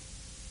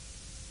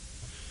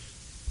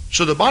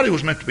 So the body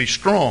was meant to be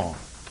strong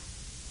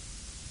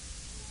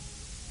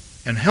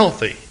and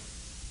healthy,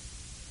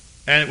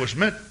 and it was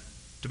meant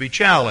to be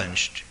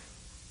challenged.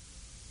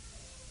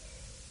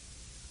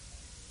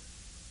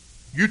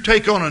 You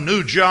take on a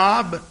new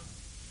job,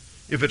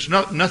 if it's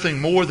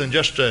nothing more than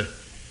just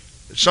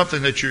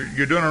something that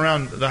you're doing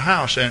around the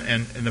house,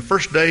 and the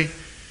first day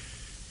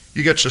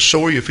you get so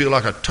sore you feel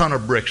like a ton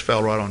of bricks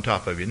fell right on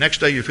top of you. Next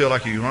day you feel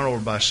like you run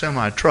over by a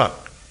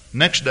semi-truck.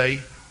 Next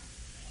day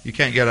you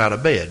can't get out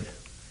of bed.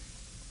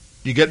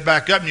 You get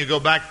back up and you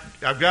go back,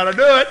 I've got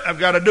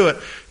to do it.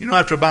 You know,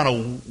 after about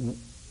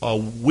a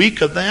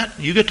week of that,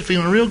 you get to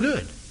feeling real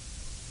good.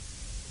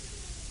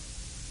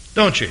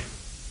 Don't you?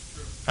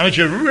 I mean,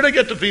 you really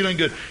get to feeling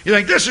good. You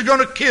think, this is going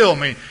to kill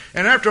me.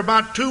 And after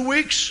about 2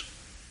 weeks,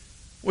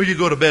 well, you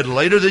go to bed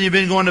later than you've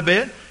been going to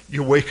bed.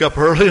 You wake up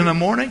early in the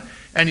morning,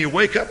 and you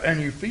wake up and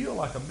you feel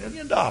like $1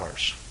 million.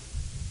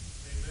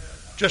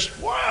 Just,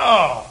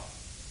 wow.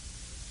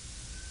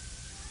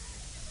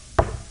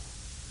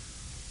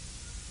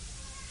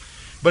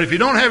 But if you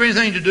don't have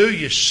anything to do,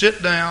 you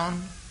sit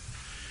down,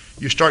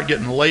 you start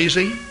getting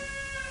lazy,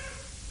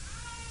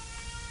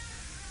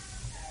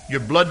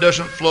 your blood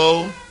doesn't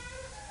flow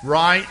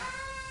right,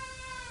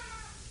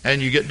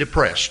 and you get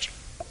depressed.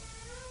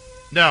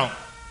 Now,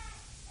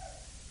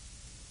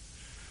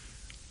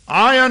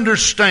 I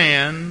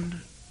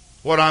understand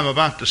what I'm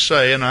about to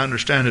say, and I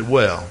understand it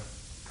well.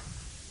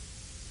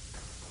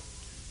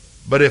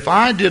 But if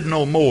I did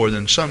no more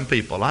than some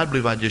people, I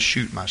believe I'd just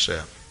shoot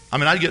myself. I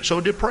mean, I'd get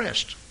so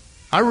depressed.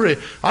 I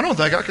don't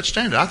think I could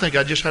stand it. I think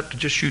I just have to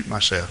just shoot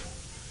myself.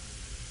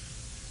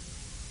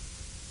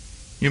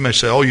 You may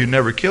say, oh, you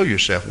never kill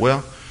yourself.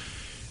 Well,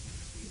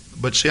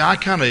 but see, I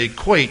kind of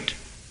equate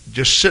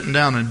just sitting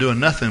down and doing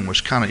nothing was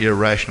kind of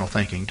irrational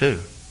thinking too.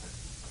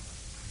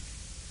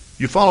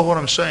 You follow what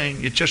I'm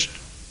saying? It just,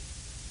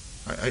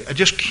 I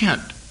just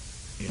can't.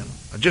 You know,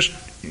 I just,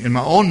 in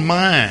my own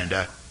mind,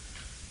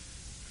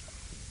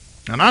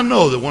 and I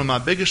know that one of my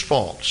biggest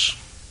faults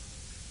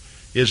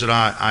is that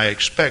I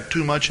expect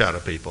too much out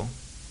of people.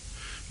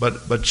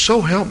 But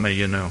so help me,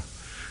 you know.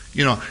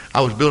 You know,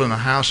 I was building a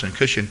house in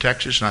Cushing,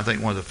 Texas, and I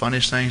think one of the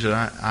funniest things that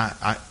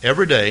I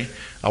every day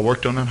I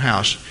worked on a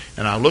house,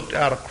 and I looked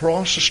out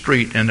across the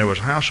street, and there was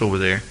a house over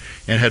there,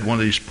 and it had one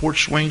of these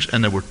porch swings,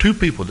 and there were 2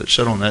 people that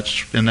sat on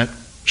in that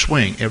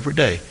swing every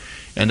day,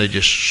 and they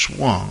just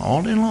swung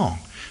all day long.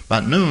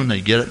 About noon,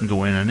 they'd get up and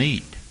go in and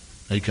eat.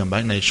 They'd come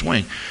back and they'd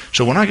swing.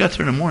 So when I got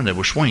there in the morning, they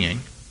were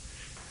swinging,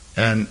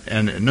 and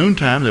at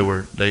noontime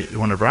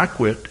whenever I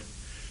quit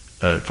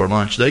for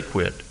lunch, they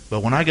quit.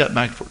 But when I got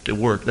back to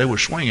work, they were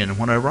swinging, and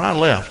whenever I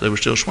left, they were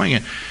still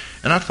swinging.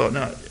 And I thought,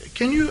 now,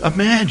 can you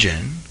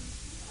imagine?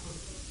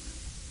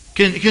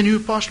 Can you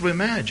possibly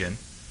imagine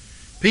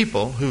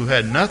people who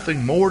had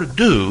nothing more to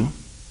do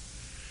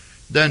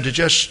than to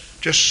just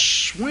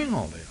swing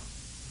all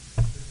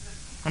day?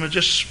 I mean,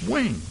 just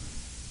swing.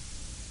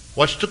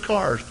 Watch the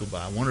cars go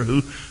by. I wonder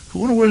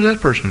where that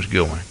person's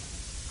going.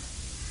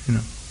 You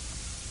know.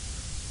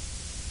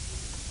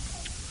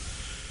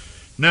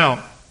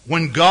 Now,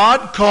 when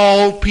God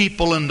called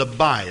people in the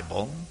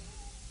Bible,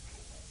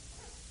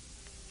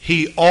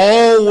 He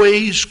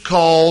always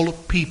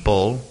called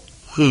people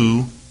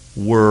who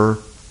were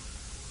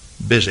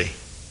busy.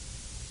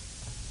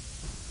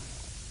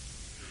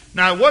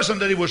 Now, it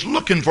wasn't that He was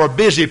looking for a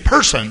busy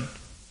person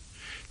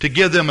to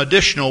give them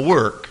additional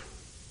work.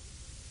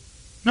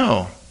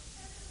 No.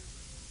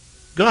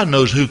 God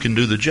knows who can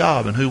do the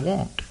job and who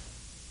won't.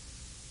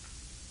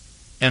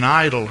 And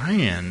idle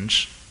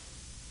hands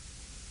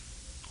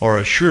are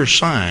a sure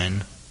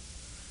sign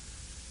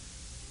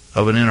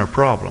of an inner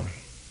problem.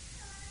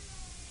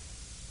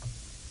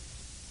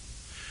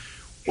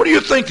 What do you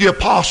think the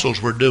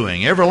apostles were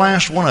doing? Every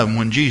last one of them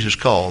when Jesus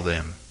called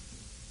them.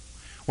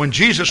 When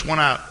Jesus went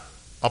out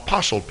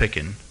apostle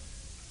picking,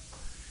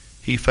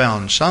 He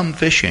found some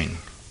fishing,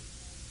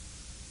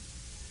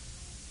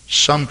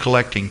 some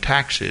collecting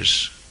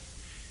taxes,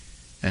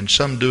 and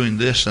some doing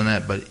this and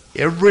that. But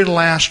every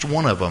last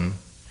one of them,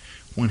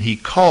 when He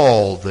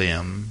called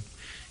them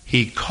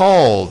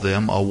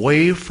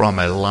away from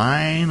a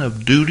line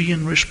of duty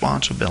and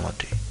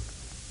responsibility.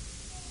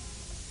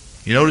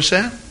 You notice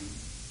that?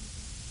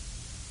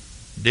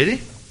 Did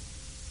He?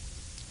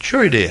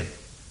 Sure He did.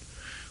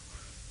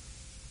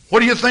 What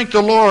do you think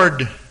the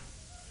Lord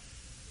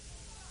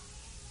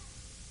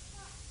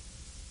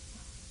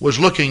was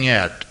looking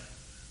at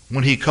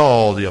when He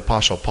called the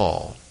Apostle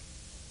Paul?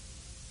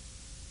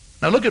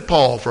 Now look at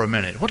Paul for a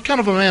minute. What kind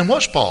of a man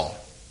was Paul?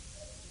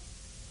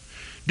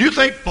 Do you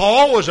think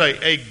Paul was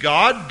a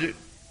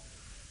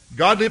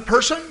godly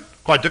person?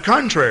 Quite the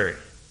contrary.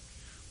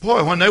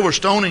 boy, when they were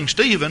stoning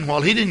Stephen,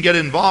 while he didn't get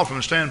involved from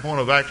the standpoint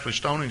of actually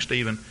stoning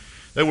Stephen,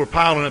 they were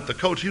piling up the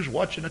coats. He was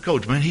watching the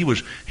coats. Man, he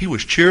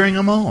was cheering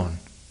them on.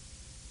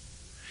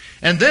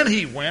 And then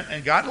he went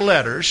and got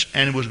letters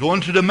and was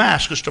going to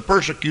Damascus to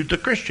persecute the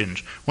Christians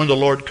when the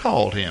Lord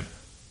called him.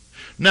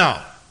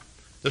 Now,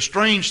 the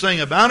strange thing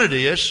about it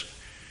is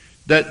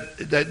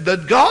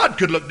that God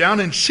could look down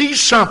and see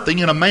something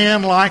in a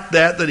man like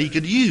that he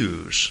could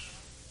use.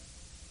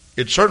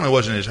 It certainly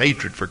wasn't his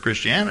hatred for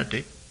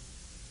Christianity.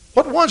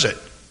 What was it?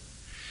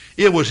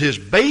 It was his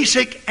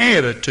basic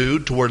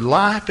attitude toward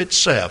life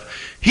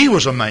itself. He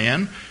was a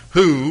man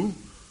who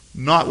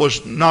not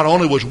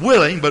only was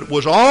willing, but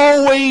was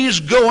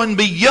always going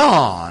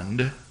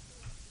beyond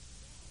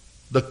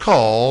the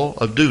call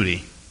of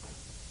duty.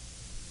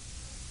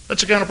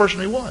 That's the kind of person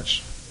he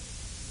was.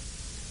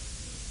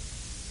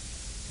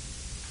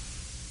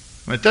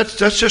 I mean,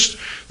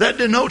 that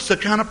denotes the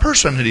kind of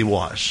person that he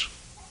was.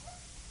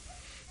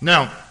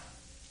 Now,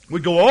 we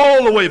go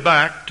all the way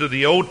back to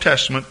the Old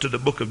Testament, to the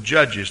book of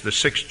Judges, the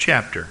 6th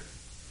chapter.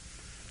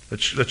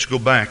 Let's go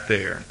back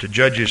there to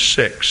Judges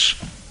 6.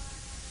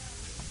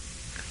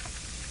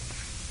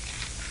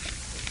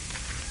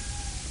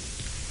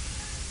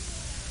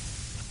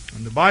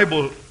 And the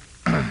Bible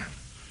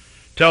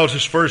tells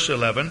us, verse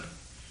 11,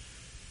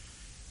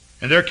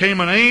 "And there came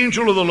an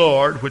angel of the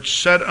Lord,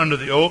 which sat under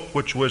the oak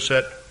which was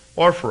at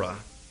Ophrah,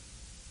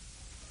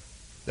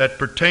 that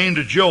pertained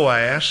to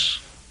Joash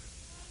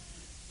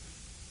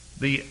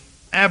the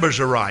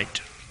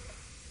Abiezrite.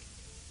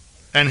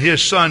 And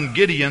his son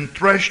Gideon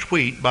threshed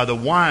wheat by the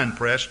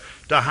winepress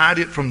to hide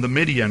it from the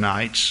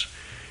Midianites.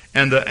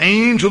 And the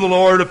angel of the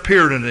Lord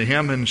appeared unto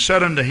him and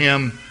said unto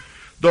him,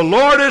 The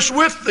Lord is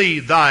with thee,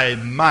 thy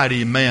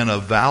mighty man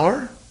of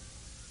valor."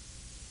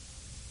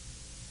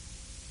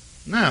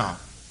 Now,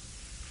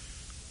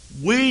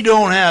 we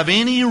don't have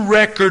any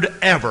record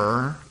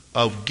ever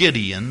of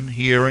Gideon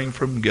hearing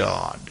from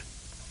God.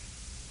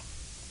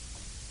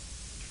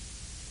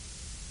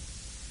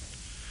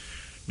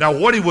 Now,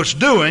 what he was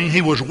doing,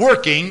 he was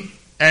working,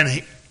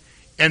 and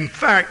in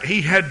fact,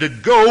 he had to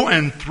go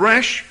and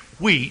thresh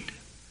wheat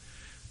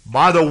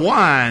by the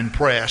wine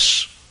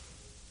press.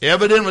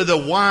 Evidently, the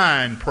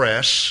wine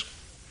press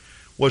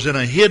was in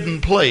a hidden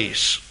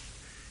place.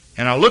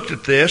 And I looked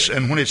at this,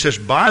 and when it says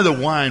by the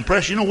wine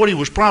press, you know what he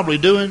was probably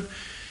doing?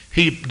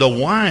 The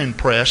wine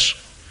press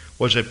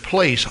was a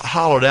place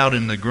hollowed out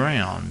in the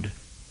ground.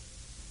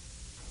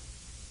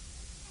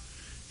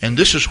 And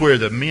this is where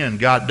the men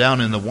got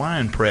down in the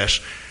wine press,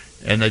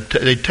 and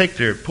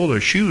they'd pull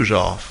their shoes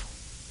off,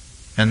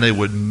 and they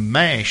would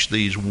mash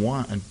these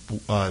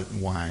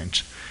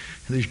wines,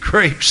 these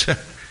grapes,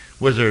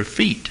 with their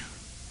feet.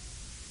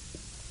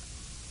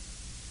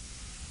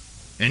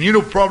 And you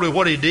know probably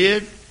what he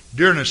did?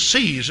 During a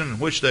season in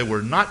which they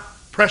were not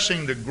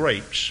pressing the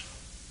grapes,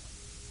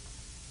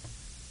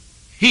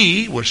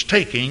 he was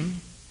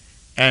taking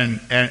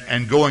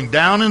and going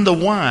down in the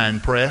wine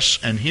press,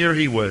 and here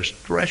he was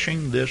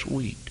threshing this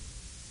wheat.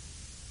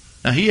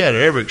 Now, he had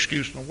every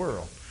excuse in the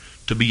world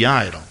to be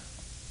idle.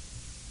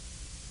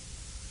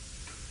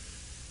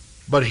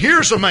 But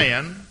here's a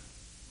man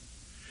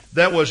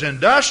that was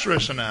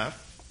industrious enough,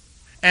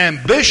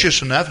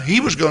 ambitious enough,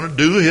 he was going to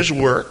do his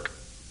work.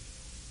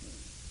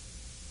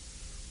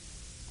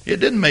 It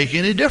didn't make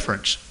any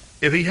difference.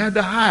 If he had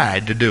to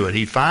hide to do it,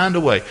 he'd find a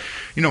way.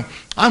 You know,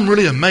 I'm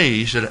really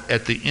amazed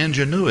at the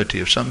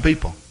ingenuity of some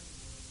people.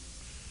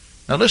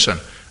 Now listen,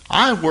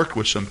 I worked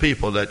with some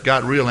people that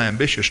got real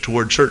ambitious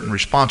toward certain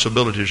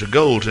responsibilities or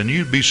goals, and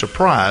you'd be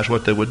surprised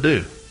what they would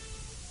do.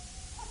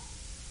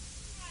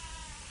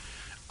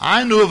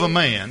 I knew of a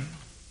man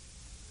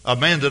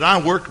that I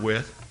worked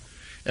with,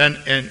 and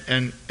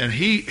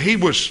he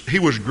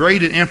was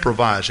great at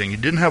improvising. He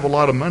didn't have a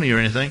lot of money or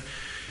anything,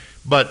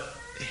 but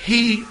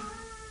he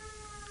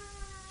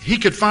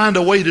could find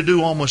a way to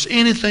do almost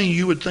anything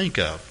you would think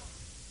of.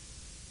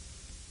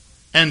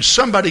 And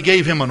somebody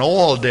gave him an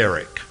oil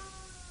derrick.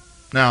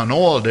 Now, an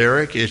oil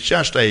derrick is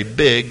just a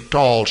big,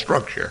 tall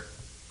structure.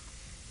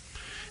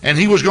 And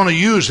he was going to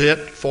use it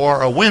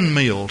for a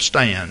windmill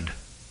stand.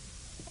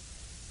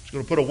 He's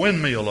going to put a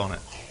windmill on it.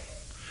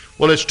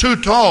 Well, it's too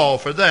tall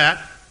for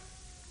that.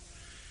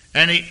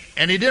 And he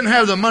didn't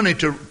have the money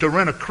to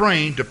rent a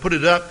crane to put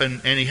it up,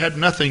 and he had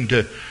nothing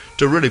to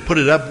really put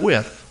it up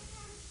with.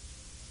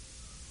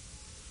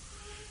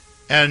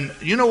 And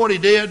you know what he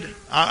did?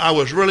 I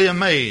was really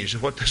amazed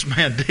at what this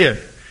man did.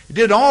 He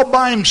did it all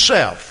by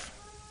himself.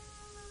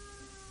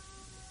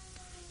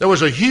 There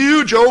was a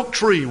huge oak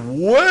tree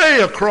way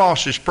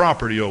across his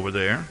property over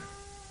there.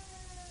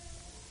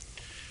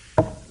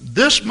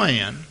 This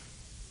man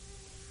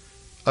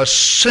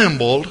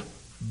assembled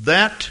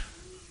that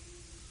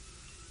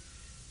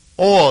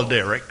oil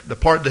derrick, the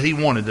part that he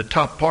wanted, the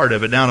top part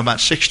of it, down about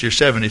 60 or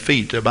 70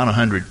 feet to about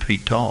 100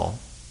 feet tall,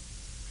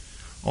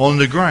 on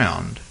the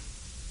ground.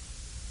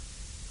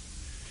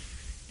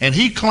 And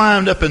he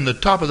climbed up in the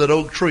top of that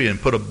oak tree and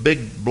put a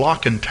big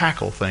block and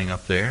tackle thing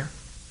up there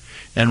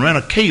and ran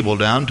a cable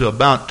down to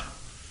about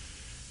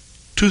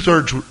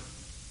 2/3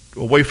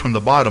 away from the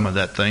bottom of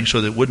that thing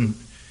so that it wouldn't,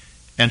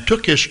 and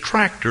took his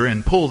tractor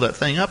and pulled that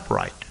thing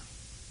upright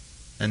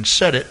and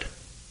set it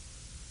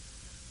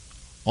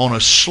on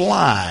a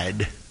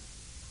slide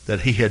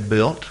that he had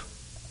built,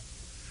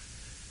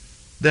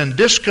 then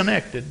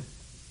disconnected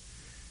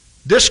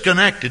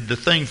the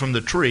thing from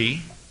the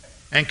tree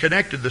and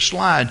connected the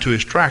slide to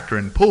his tractor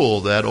and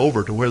pulled that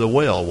over to where the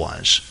well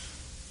was.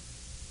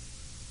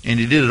 And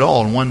he did it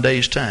all in one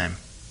day's time.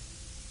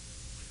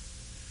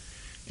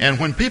 And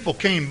when people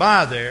came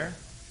by there,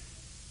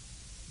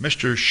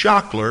 Mr.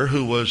 Schockler,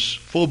 who was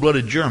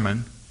full-blooded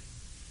German,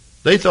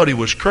 they thought he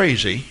was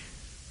crazy.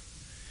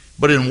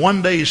 But in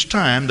one day's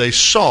time, they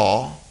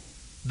saw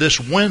this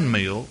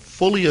windmill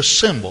fully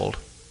assembled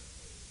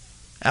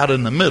out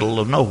in the middle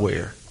of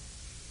nowhere.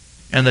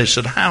 And they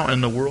said, how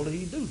in the world did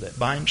he do that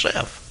by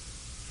himself?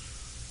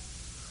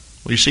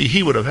 Well, you see,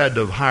 he would have had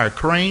to hire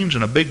cranes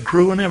and a big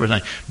crew and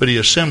everything. But he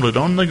assembled it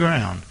on the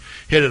ground.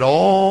 He had it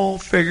all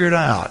figured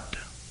out.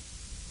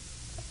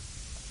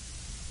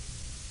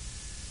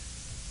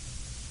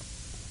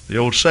 The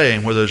old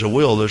saying, where there's a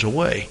will, there's a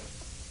way.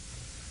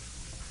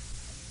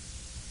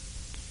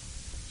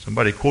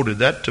 Somebody quoted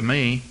that to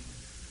me.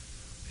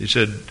 He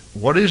said,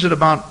 what is it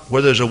about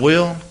where there's a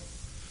will?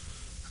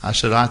 I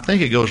said, I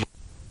think it goes,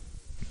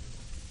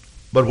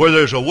 but where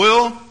there's a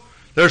will,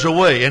 there's a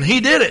way. And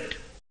he did it.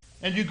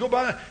 And you go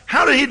by,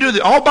 how did he do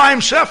that? All by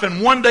himself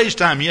in one day's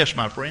time. Yes,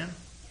 my friend.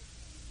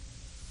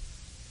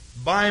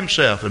 By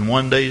himself in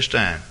one day's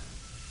time.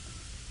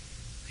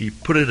 He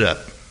put it up.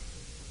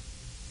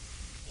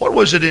 What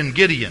was it in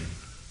Gideon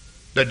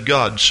that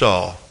God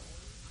saw?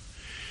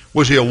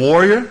 Was he a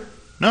warrior?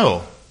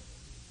 No.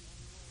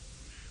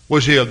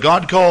 Was he a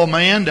God-called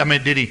man? I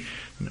mean, did he?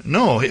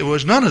 No, it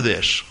was none of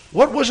this.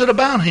 What was it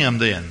about him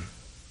then?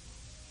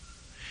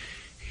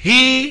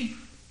 He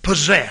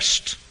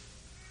possessed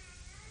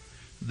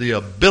the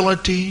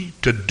ability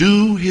to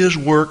do his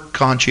work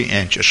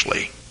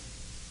conscientiously,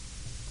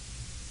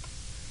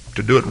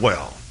 to do it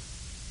well.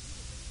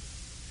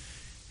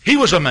 He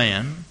was a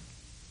man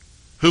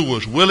who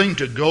was willing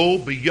to go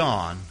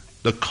beyond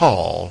the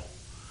call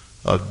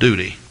of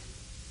duty.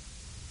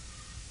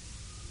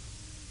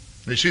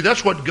 You see,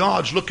 that's what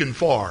God's looking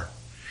for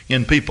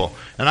in people.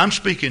 And I'm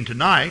speaking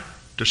tonight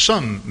to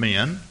some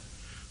men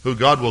who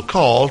God will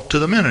call to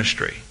the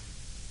ministry.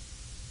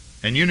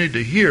 And you need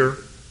to hear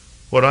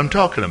what I'm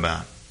talking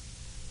about.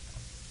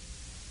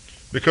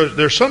 Because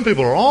there's some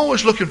people who are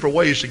always looking for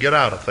ways to get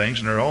out of things,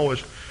 and they're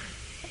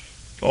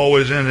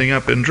always ending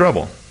up in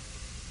trouble.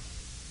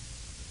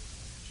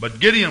 But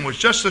Gideon was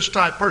just this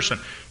type person.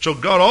 So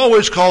God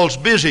always calls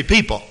busy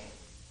people.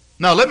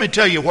 Now let me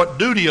tell you what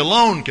duty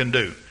alone can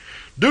do.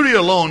 Duty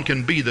alone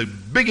can be the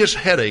biggest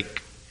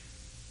headache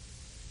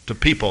to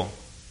people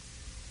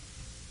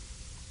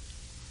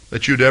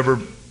that you'd ever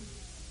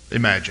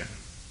imagine.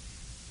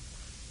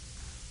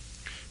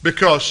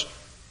 Because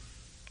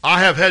I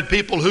have had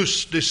people who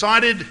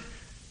decided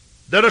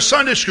that a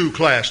Sunday school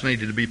class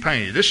needed to be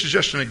painted. This is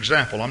just an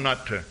example.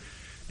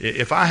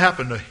 If I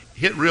happen to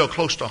hit real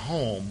close to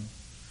home,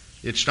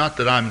 it's not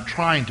that I'm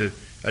trying to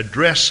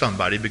address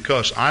somebody,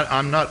 because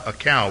I'm not a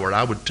coward.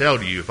 I would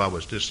tell you if I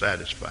was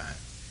dissatisfied.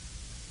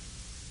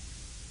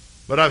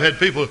 But I've had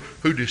people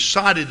who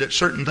decided that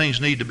certain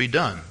things need to be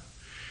done.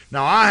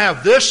 Now I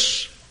have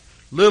this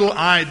little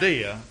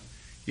idea.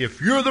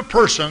 If you're the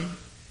person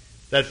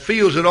that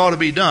feels it ought to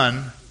be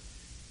done,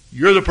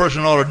 you're the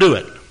person that ought to do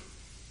it.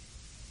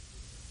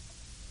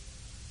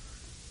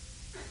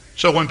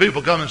 So when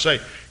people come and say,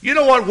 you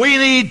know what we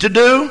need to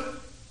do?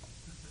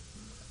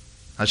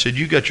 I said,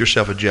 you got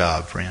yourself a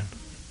job, friend.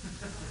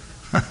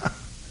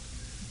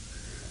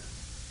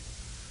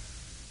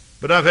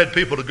 But I've had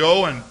people to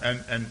go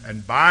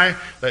and buy.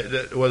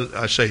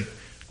 I say,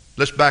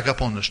 let's back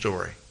up on the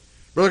story.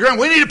 Brother Graham,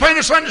 we need to paint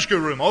a Sunday school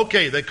room.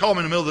 Okay, they called me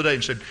in the middle of the day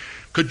and said,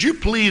 could you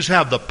please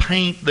have the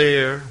paint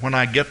there when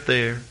I get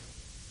there?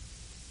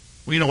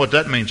 Well, you know what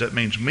that means. That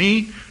means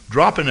me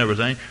dropping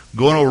everything,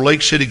 going over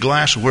Lake City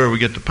Glass where we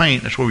get the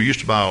paint. That's where we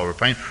used to buy all our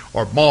paint.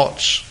 Or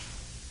Mott's.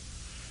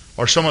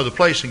 Or some other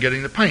place and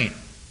getting the paint.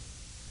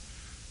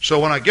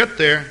 So when I get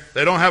there,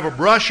 they don't have a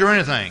brush or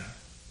anything.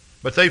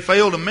 But they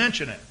fail to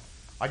mention it.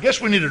 I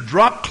guess we need a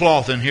drop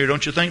cloth in here,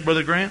 don't you think,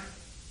 Brother Grant?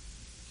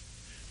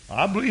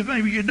 I believe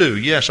maybe you do.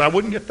 Yes, I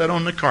wouldn't get that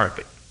on the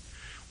carpet.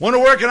 Wonder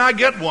where can I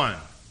get one?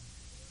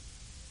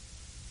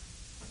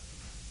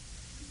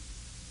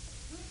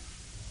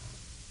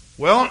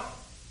 Well,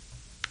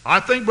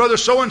 I think Brother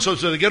so-and-so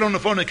said, they get on the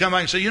phone and they come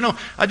back and say, you know,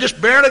 I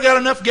just barely got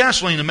enough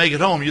gasoline to make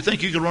it home. You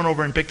think you could run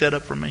over and pick that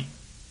up for me?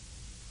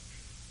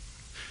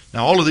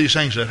 Now, all of these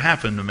things have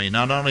happened to me,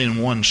 not only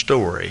in one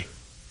story,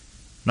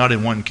 not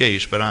in one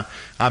case, but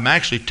I'm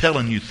actually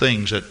telling you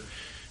things that,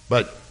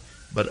 but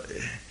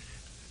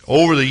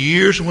over the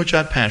years in which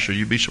I pastored,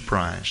 you'd be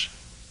surprised.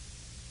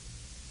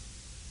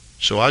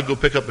 So I'd go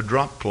pick up a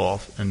drop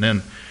cloth, and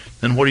then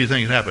what do you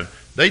think had happened?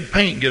 They'd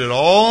paint and get it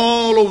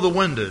all over the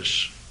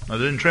windows. Now,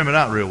 they didn't trim it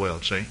out real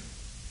well, see?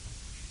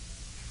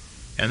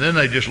 And then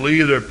they just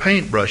leave their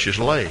paintbrushes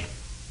lay.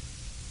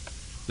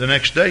 The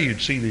next day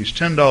you'd see these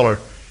 $10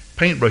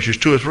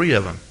 paintbrushes, 2 or 3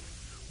 of them.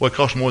 Well, it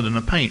costs more than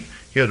the paint.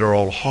 Here they're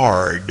all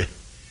hard.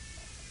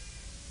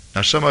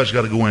 Now somebody's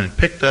got to go in and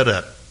pick that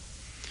up.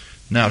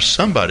 Now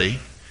somebody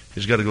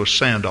has got to go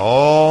sand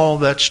all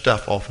that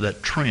stuff off of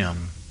that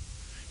trim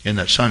in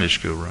that Sunday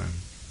school room.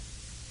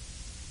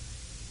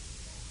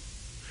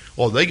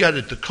 Well, they got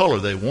it the color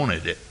they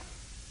wanted it.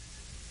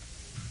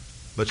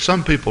 But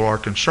some people are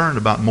concerned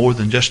about more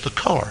than just the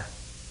color.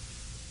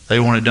 They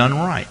want it done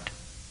right.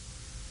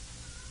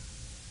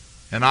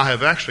 And I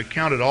have actually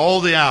counted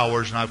all the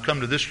hours, and I've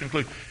come to this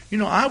conclusion.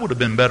 I would have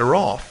been better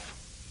off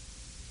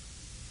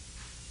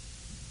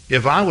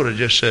if I would have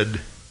just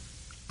said,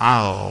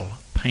 I'll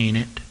paint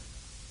it.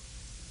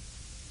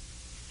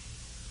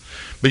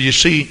 But you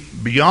see,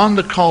 beyond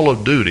the call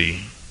of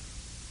duty,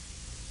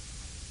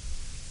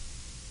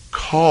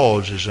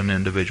 causes an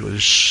individual.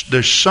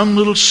 There's some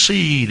little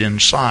seed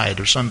inside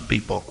of some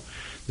people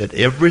that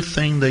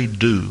everything they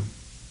do,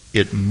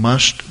 it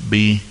must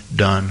be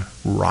done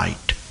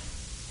right.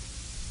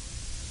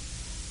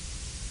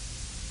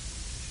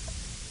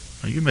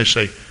 Now you may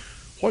say,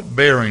 what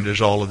bearing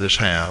does all of this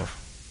have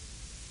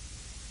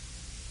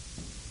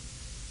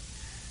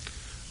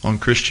on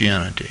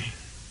Christianity?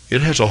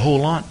 It has a whole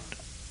lot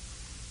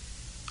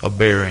of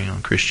bearing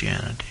on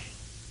Christianity.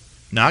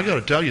 Now I got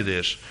to tell you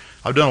this.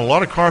 I've done a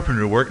lot of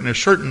carpentry work, and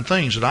there's certain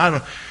things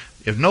that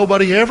if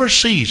nobody ever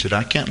sees it,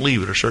 I can't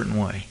leave it a certain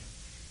way.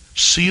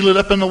 Seal it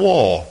up in the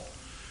wall.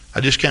 I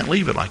just can't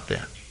leave it like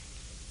that.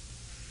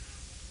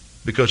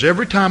 Because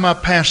every time I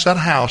pass that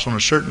house on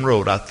a certain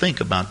road, I think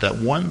about that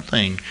one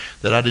thing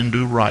that I didn't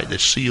do right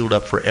that's sealed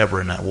up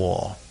forever in that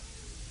wall.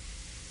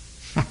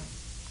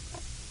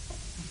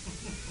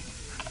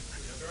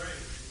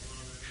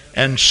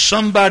 And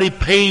somebody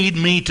paid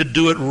me to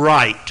do it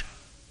right.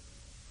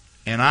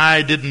 And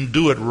I didn't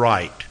do it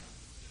right.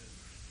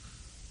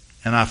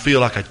 And I feel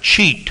like a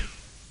cheat.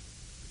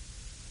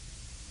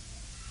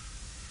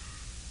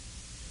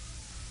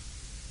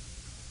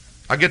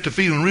 I get to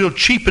feeling real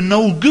cheap and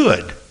no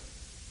good.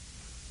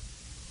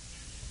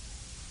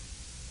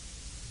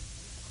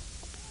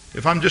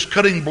 If I'm just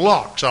cutting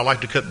blocks, I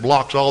like to cut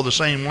blocks all the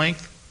same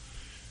length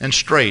and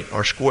straight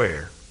or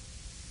square.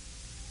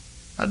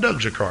 Now,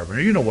 Doug's a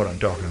carpenter. You know what I'm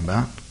talking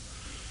about.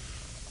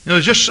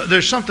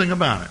 There's something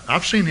about it.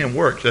 I've seen him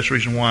work. That's the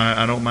reason why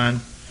I don't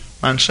mind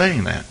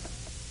saying that.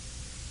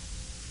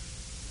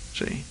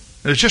 See,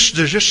 there's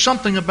just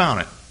something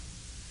about it.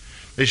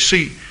 You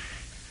see,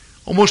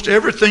 almost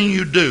everything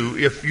you do,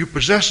 if you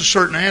possess a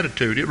certain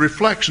attitude, it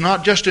reflects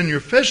not just in your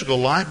physical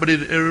life, but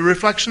it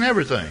reflects in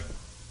everything.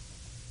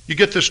 You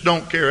get this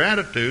don't care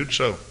attitude,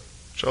 so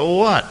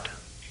what?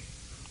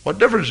 What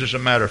difference does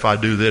it matter if I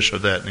do this or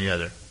that and the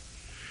other?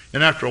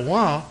 And after a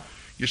while,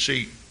 you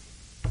see,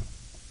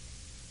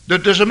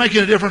 does it make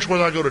any difference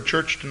whether I go to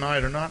church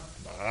tonight or not?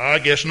 I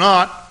guess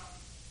not.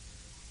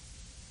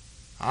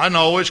 I can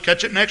always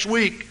catch it next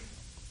week.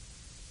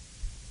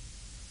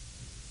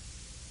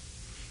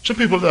 Some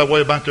people are that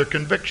way about their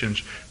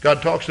convictions.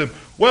 God talks to them,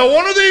 well,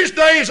 one of these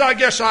days I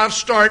guess I'll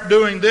start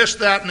doing this,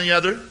 that, and the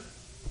other.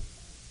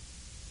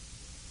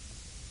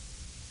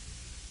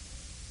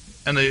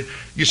 And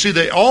you see,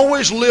 they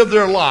always live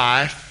their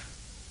life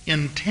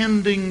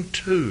intending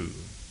to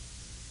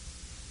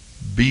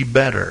be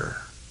better.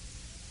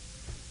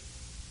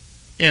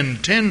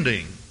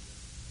 Intending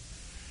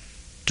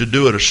to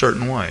do it a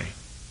certain way.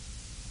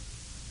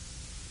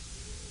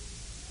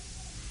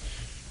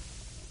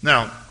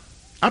 Now,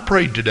 I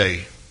prayed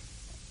today.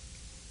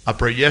 I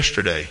prayed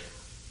yesterday.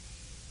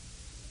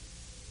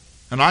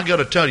 And I got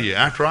to tell you,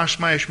 after I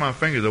smashed my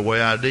finger the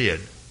way I did,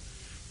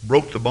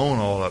 broke the bone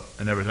all up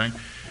and everything,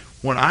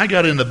 when I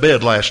got in the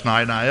bed last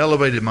night and I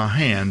elevated my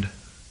hand,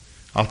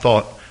 I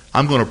thought,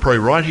 I'm going to pray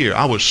right here.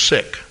 I was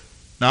sick.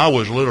 Now, I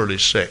was literally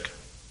sick.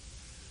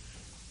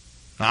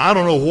 Now, I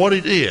don't know what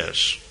it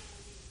is.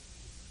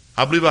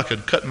 I believe I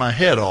could cut my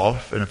head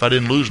off, and if I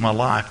didn't lose my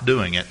life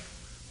doing it,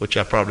 which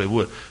I probably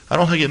would, I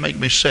don't think it'd make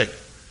me sick.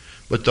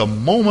 But the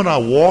moment I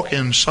walk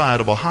inside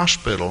of a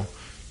hospital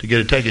to get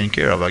it taken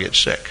care of, I get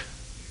sick.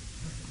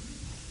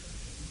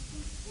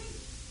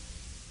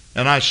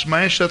 And I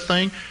smashed that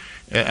thing,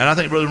 and I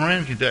think Brother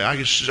Moran can tell you, I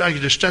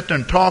could just sit there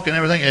and talk and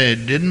everything, and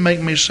it didn't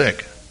make me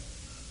sick.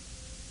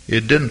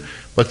 It didn't.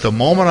 But the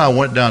moment I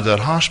went down to that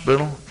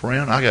hospital,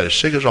 friend, I got as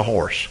sick as a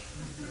horse.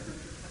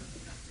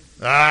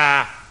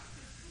 I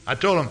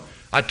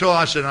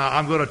said,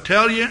 I'm going to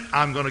tell you,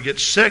 I'm going to get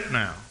sick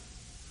now.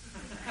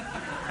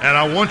 And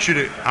I want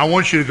you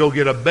to go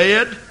get a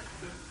bed.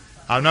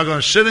 I'm not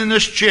going to sit in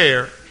this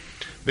chair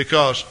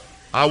because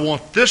I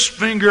want this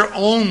finger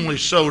only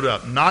sewed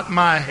up, not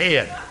my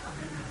head.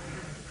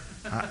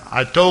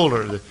 I told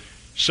her that.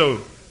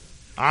 So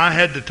I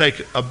had to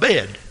take a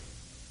bed.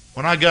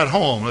 When I got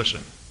home,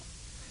 listen,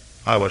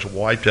 I was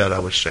wiped out. I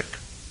was sick.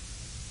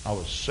 I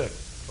was sick,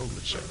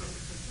 totally sick.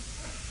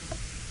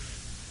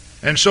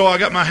 And so I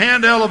got my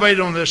hand elevated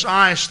on this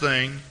ice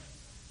thing,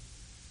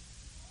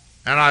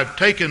 and I've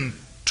taken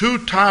 2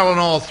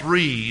 Tylenol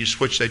 3s,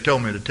 which they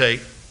told me to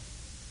take,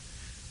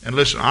 And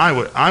listen,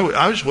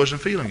 I just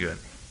wasn't feeling good.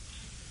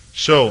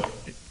 So,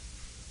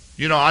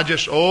 I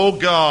just, oh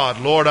God,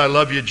 Lord, I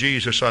love you,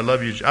 Jesus, I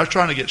love you. I was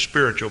trying to get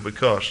spiritual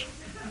because.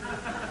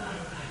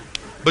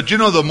 But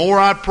the more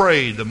I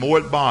prayed, the more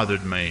it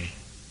bothered me.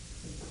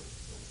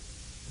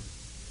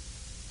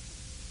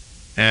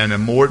 And the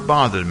more it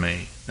bothered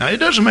me. Now, it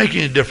doesn't make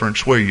any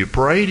difference where you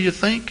pray, do you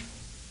think?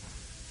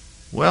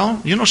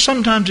 Well,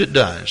 sometimes it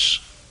does.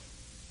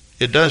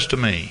 It does to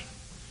me.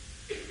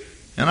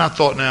 And I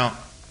thought, now,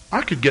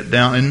 I could get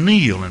down and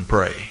kneel and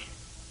pray.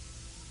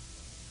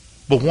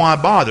 But why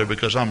bother?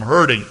 Because I'm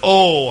hurting.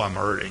 Oh, I'm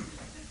hurting.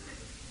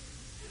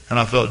 And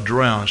I felt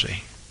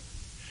drowsy.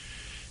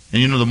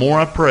 And the more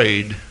I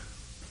prayed,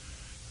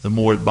 the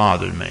more it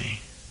bothered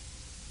me.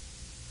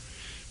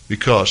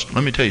 Because,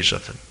 let me tell you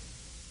something.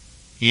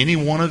 Any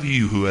one of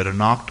you who had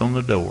knocked on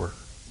the door,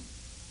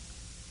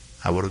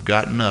 I would have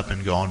gotten up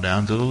and gone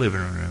down to the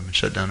living room and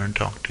sat down there and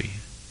talked to you.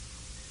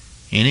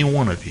 Any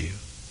one of you.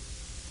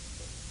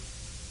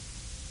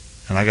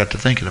 And I got to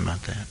thinking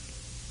about that.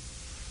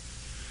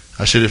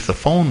 I said, if the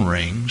phone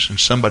rings and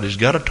somebody's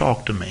got to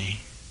talk to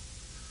me,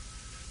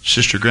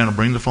 Sister Grant will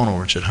bring the phone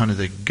over and said, honey,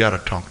 they got to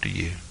talk to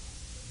you.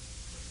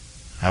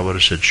 I would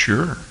have said,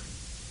 sure.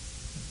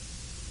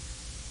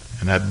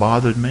 And that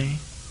bothered me.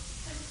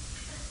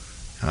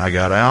 And I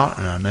got out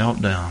and I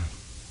knelt down.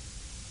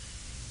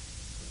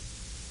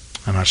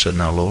 And I said,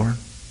 now, Lord,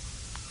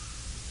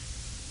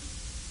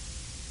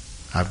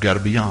 I've got to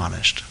be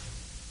honest.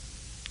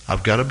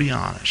 I've got to be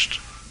honest.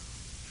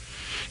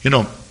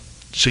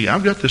 See,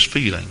 I've got this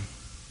feeling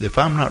that if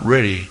I'm not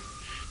ready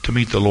to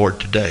meet the Lord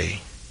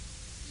today,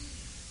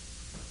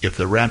 if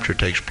the rapture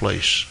takes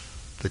place,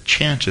 the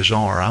chances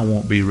are I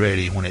won't be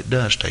ready when it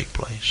does take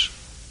place.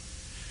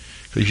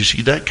 Because you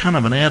see, that kind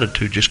of an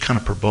attitude just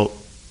kind of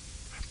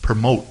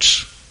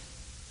promotes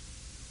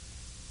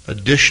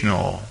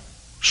additional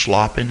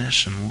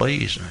sloppiness and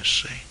laziness,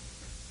 see?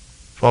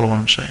 Follow what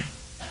I'm saying?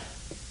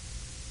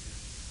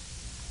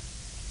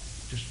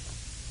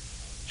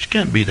 Just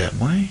can't be that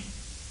way.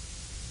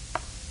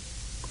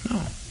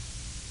 No.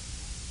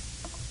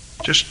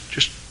 Just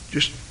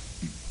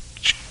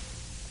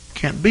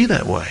can't be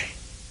that way.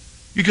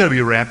 You got to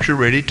be rapture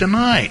ready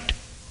tonight.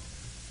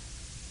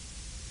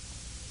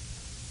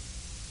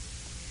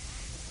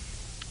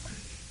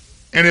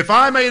 And if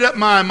I made up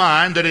my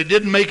mind that it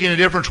didn't make any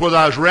difference whether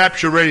I was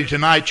rapture ready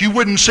tonight, you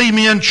wouldn't see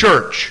me in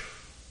church.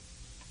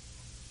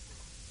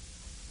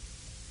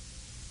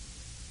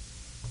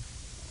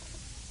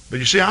 But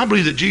you see, I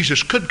believe that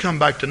Jesus could come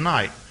back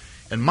tonight,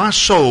 and my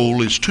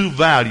soul is too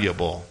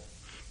valuable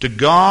to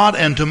God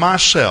and to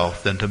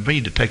myself than to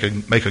me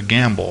to make a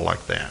gamble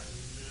like that.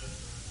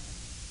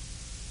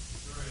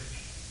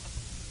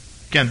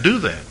 Can't do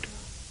that.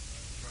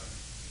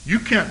 You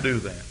can't do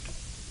that.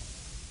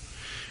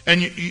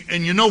 And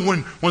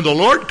when the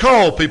Lord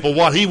called people,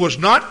 what He was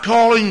not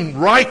calling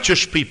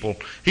righteous people,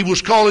 He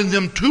was calling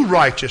them to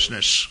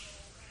righteousness.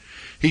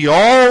 He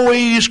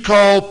always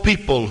called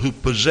people who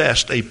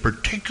possessed a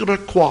particular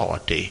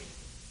quality.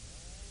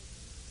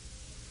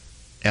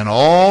 And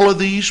all of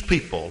these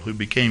people who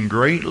became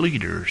great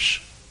leaders,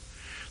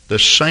 the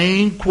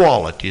same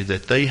quality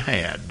that they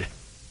had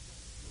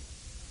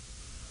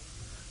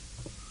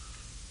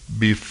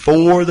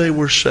before they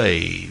were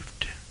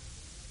saved,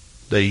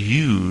 they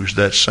used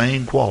that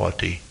same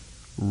quality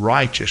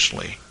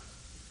righteously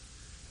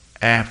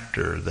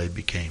after they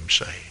became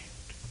saved.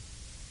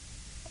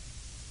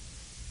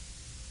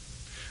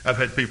 I've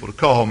had people to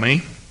call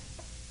me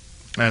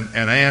and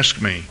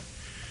ask me,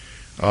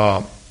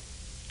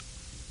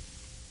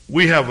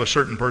 we have a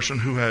certain person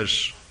who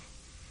has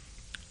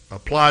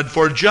applied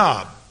for a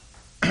job.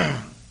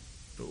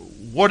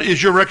 What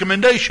is your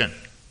recommendation?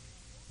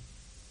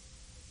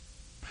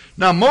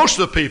 Now, most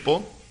of the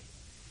people,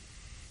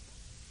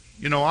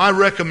 I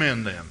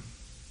recommend them.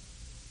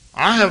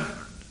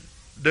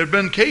 There have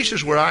been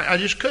cases where I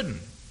just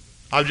couldn't.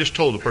 I just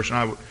told the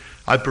person,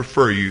 I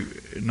prefer you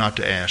not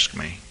to ask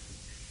me.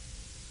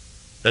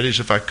 That is,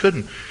 if I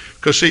couldn't.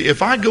 Because, see,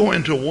 if I go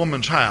into a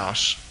woman's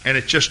house and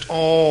it's just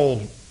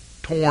all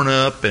torn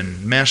up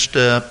and messed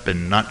up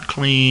and not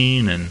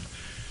clean and,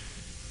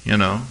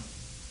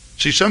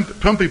 See, some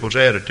people's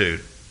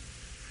attitude,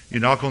 you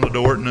knock on the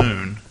door at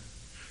noon,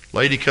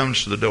 lady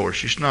comes to the door.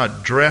 She's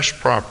not dressed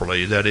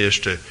properly, that is,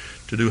 to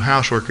do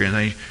housework or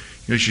anything.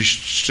 She's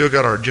still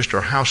got just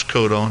her house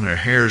coat on, her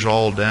hair's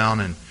all down,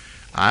 and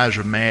eyes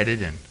are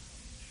matted,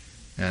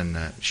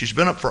 and she's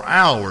been up for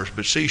hours,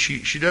 but see,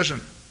 she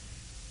doesn't,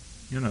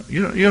 you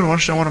don't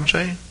understand what I'm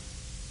saying?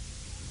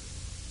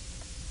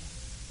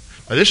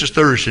 Now, this is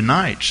Thursday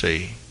night,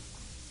 see,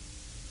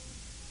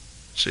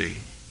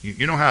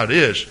 you know how it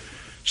is.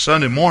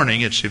 Sunday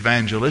morning, it's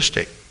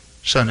evangelistic.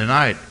 Sunday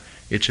night,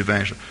 it's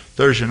evangelistic.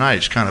 Thursday night,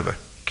 it's kind of a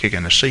kick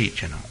in the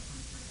seat,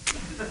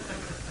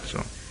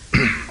 So,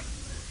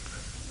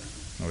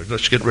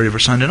 let's get ready for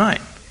Sunday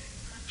night.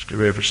 Let's get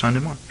ready for Sunday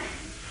morning.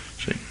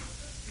 See,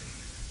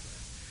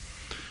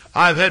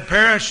 I've had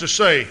parents to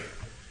say,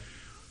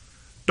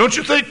 don't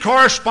you think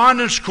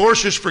correspondence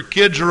courses for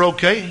kids are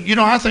okay?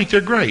 I think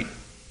they're great.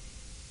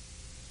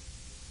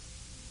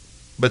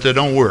 but they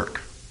don't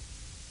work.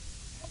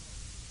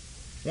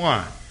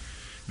 Why?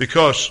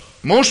 Because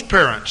most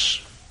parents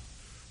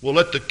will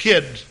let the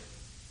kid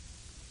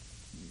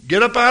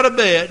get up out of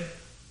bed,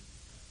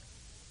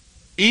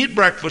 eat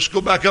breakfast,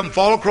 go back up and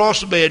fall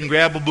across the bed and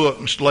grab a book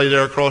and lay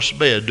there across the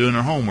bed doing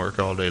their homework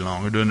all day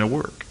long or doing their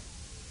work.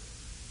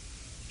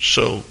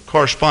 So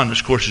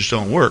correspondence courses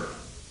don't work.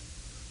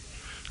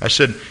 I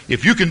said,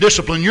 if you can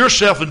discipline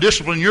yourself and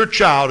discipline your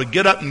child to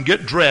get up and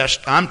get dressed,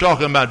 I'm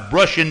talking about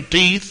brushing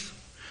teeth,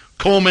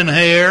 combing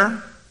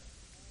hair,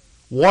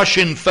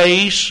 washing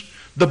face,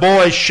 the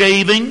boy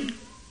shaving.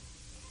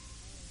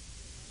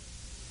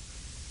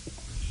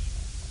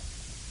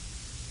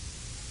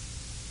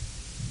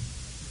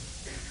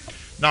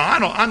 Now,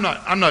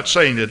 I'm not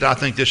saying that I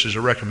think this is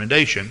a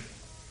recommendation,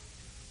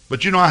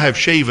 but I have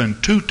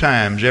shaven 2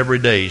 times every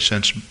day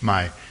since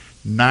my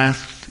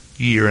 9th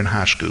year in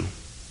high school.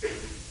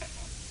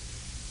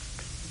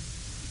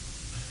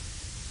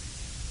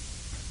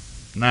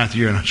 Ninth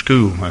year in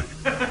school.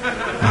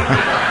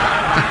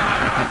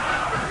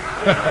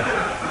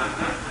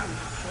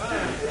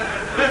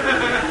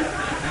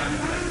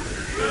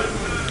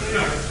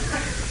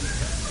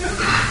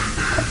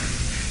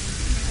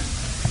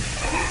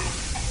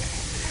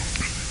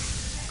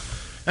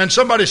 And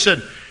somebody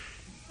said,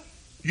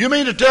 you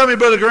mean to tell me,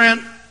 Brother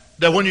Grant,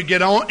 that when you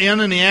get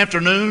in the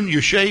afternoon,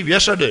 you shave?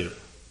 Yes, I do.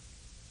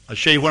 I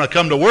shave when I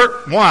come to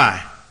work.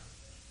 Why?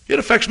 It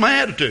affects my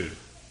attitude.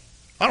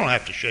 I don't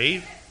have to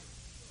shave.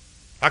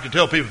 I can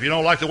tell people, if you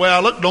don't like the way I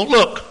look, don't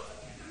look.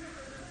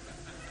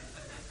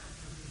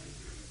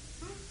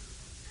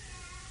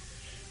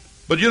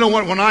 But you know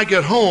what? When I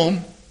get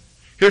home,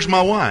 here's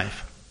my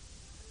wife.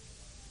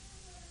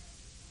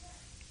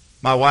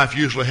 My wife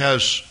usually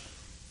has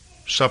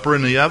supper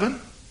in the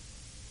oven.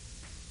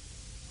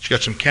 She's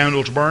got some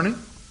candles burning.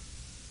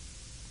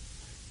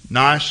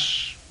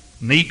 Nice,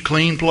 neat,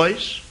 clean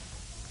place.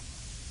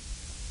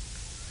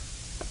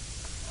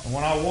 And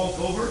when I walk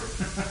over,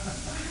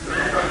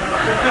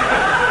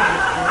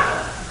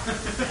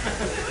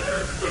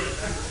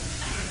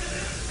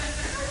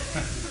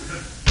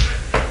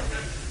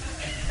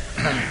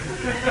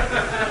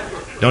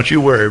 don't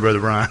you worry, Brother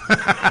Brian.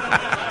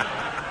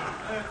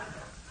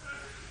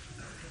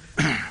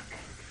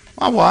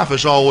 My wife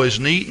is always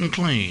neat and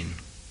clean.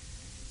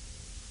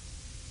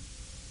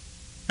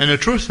 And the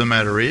truth of the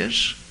matter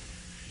is,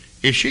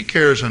 if she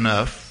cares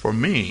enough for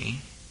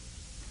me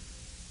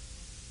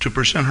to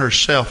present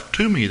herself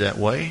to me that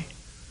way,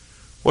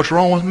 what's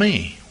wrong with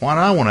me? Why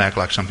do I want to act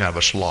like some kind of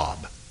a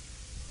slob?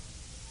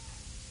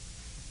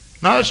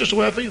 No, that's just the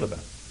way I feel about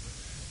it.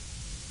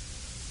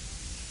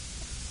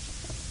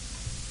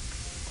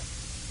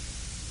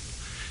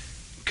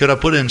 Could I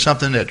put in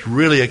something that's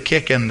really a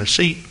kick in the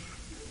seat?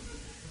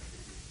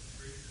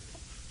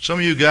 Some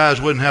of you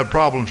guys wouldn't have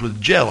problems with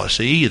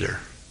jealousy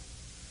either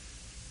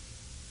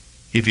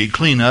if you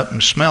clean up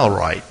and smell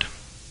right.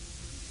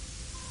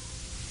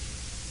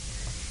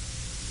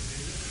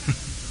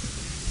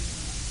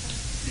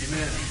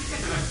 Amen.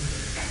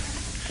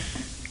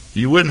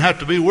 You wouldn't have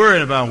to be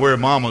worrying about where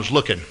Mama's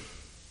looking.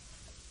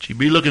 She'd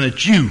be looking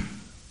at you.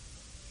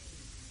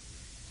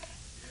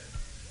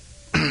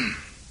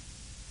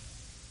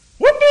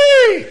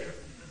 Whoopee!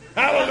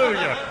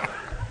 Hallelujah!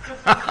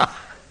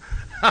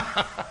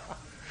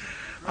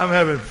 I'm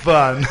having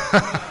fun.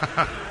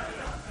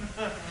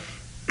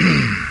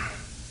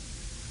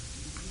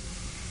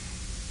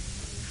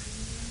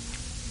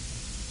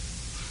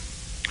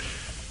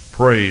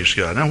 Praise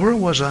God. Now, where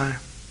was I?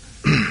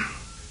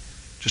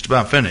 Just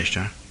about finished,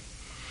 huh?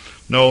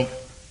 No,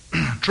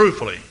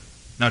 truthfully,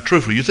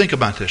 you think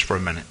about this for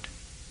a minute.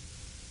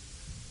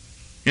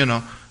 You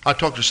know, I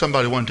talked to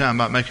somebody one time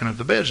about making up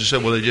the beds. They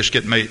said, well, they just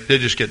get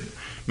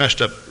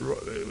messed up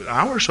an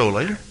hour or so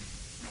later.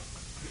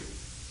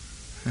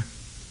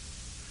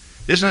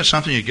 Isn't that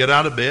something? You get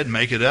out of bed,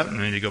 make it up, and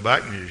then you go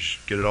back and you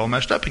just get it all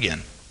messed up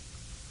again.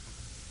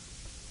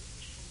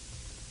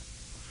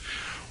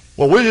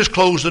 Well, we just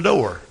close the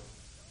door.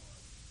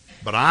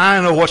 But I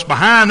know what's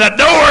behind that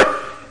door.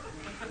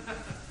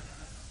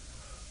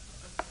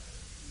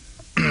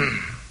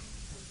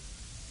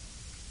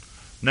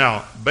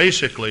 Now,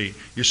 basically,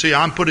 you see,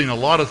 I'm putting a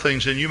lot of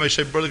things in. You may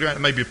say, Brother Grant,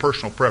 it may be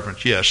personal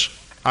preference. Yes,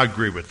 I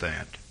agree with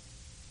that.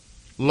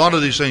 A lot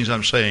of these things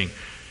I'm saying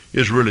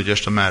is really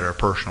just a matter of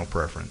personal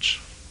preference.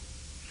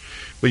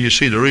 But you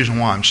see, the reason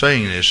why I'm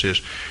saying this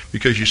is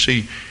because, you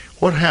see,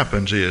 what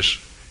happens is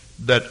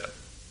that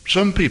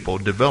some people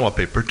develop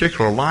a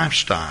particular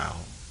lifestyle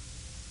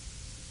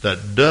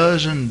that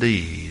does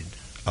indeed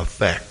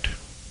affect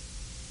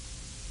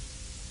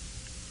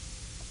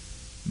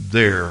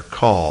their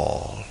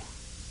call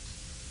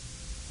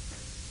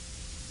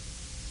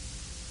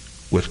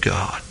with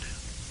God.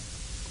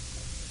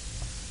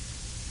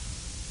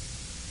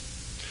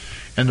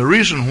 And the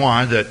reason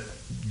why that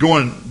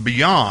going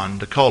beyond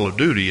the call of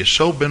duty is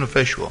so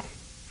beneficial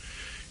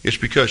is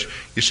because,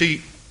 you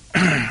see,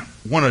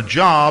 when a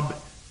job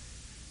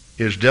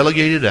is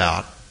delegated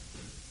out,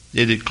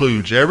 it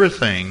includes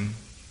everything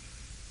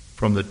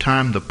from the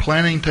time the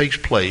planning takes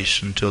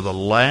place until the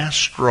last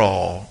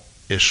straw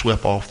is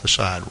swept off the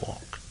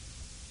sidewalk.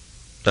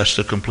 That's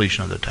the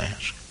completion of the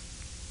task.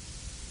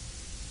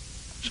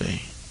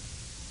 See?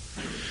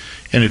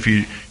 And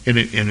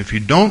if you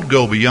don't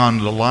go beyond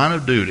the line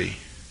of duty,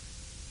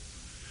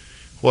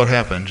 what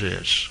happens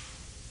is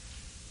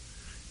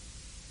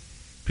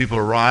people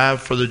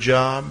arrive for the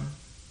job.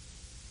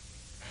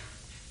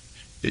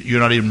 You're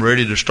not even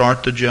ready to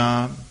start the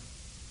job.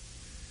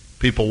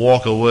 People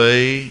walk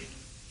away.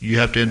 You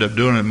have to end up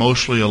doing it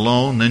mostly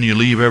alone. Then you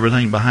leave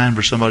everything behind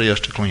for somebody else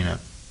to clean up.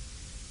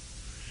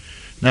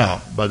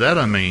 Now, by that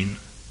I mean,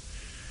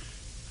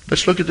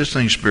 let's look at this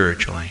thing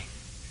spiritually.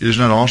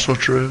 Isn't that also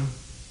true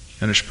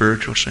in a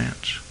spiritual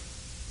sense?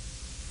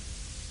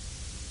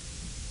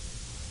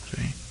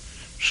 See?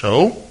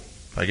 So,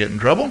 if I get in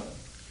trouble,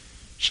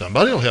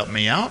 somebody will help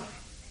me out.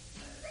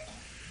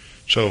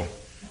 So,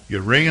 you're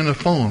ringing the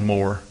phone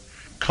more,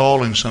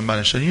 calling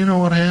somebody and saying, you know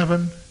what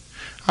happened?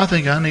 I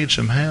think I need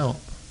some help.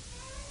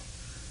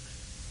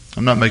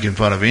 I'm not making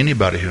fun of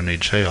anybody who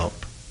needs help.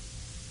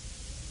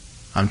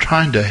 I'm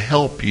trying to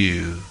help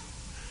you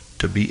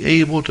to be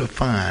able to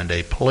find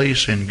a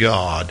place in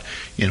God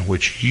in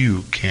which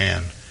you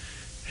can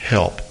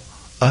help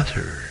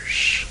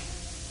others.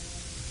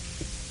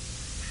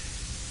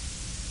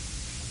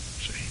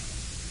 See?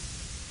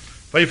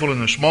 Faithful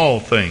in the small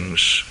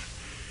things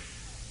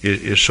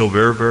is so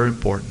very, very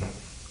important.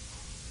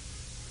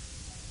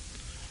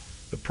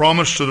 The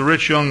promise to the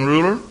rich young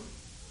ruler,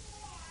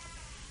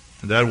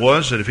 that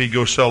was that if he'd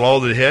go sell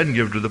all that he had and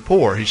give it to the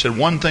poor. He said,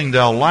 one thing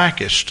thou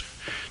lackest.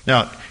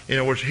 Now, in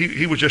other words,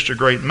 he was just a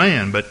great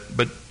man, but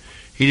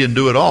he didn't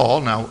do it all.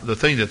 Now, the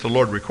thing that the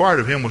Lord required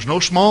of him was no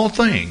small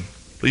thing.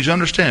 Please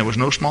understand, it was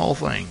no small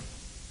thing.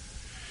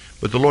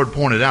 But the Lord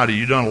pointed out,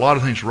 you've done a lot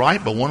of things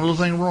right, but one little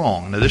thing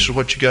wrong. Now, this is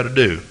what you got to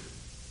do.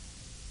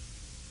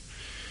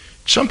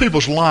 Some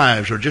people's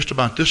lives are just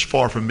about this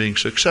far from being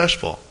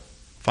successful,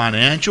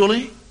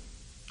 financially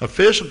or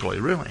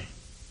physically, really.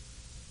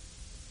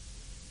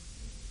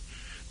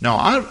 Now,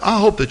 I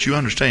hope that you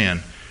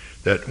understand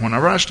that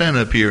whenever I stand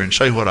up here and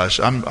say what I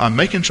say, I'm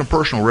making some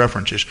personal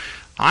references.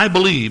 I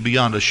believe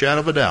beyond a shadow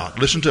of a doubt,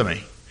 listen to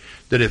me,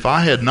 that if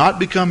I had not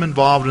become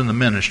involved in the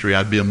ministry,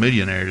 I'd be a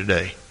millionaire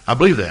today. I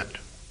believe that.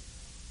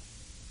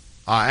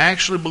 I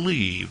actually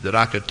believe that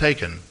I could have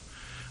taken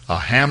a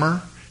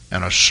hammer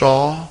and a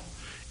saw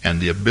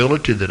and the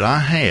ability that I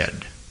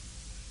had,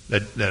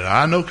 that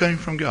I know came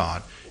from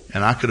God,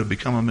 and I could have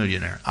become a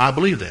millionaire. I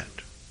believe that.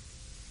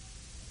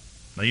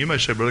 Now you may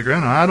say, Brother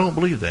Grant, I don't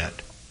believe that.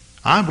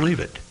 I believe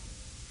it.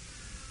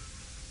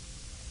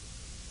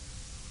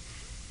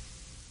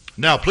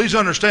 Now please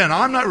understand,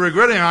 I'm not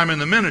regretting I'm in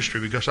the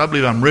ministry because I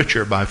believe I'm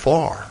richer by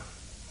far.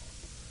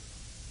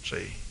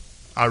 See,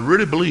 I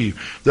really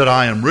believe that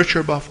I am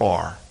richer by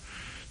far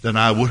than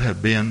I would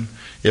have been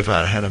if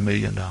I had $1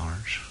 million.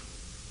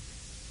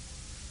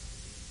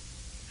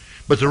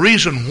 But the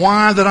reason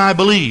why that I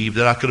believe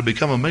that I could have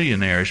become a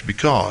millionaire is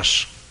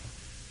because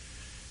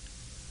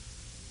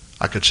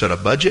I could set a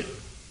budget,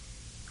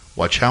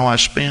 watch how I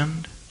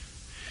spend,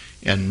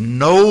 and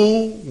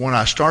know when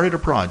I started a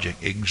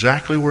project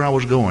exactly where I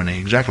was going and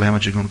exactly how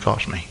much it's going to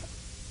cost me.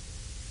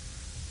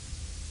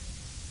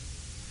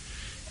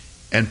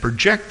 And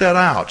project that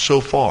out so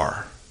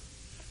far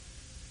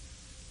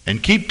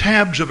and keep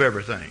tabs of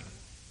everything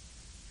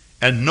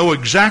and know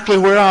exactly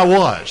where I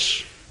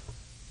was.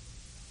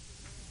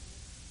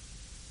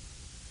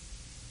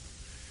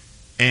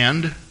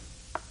 And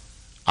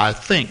I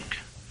think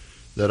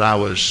that I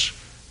was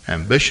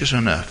ambitious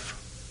enough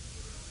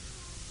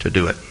to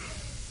do it.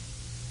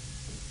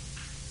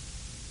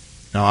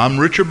 Now, I'm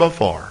richer by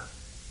far.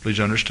 Please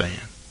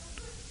understand.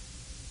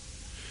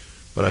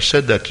 But I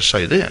said that to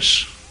say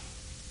this.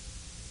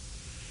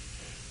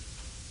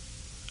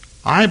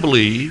 I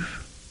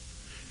believe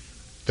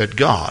that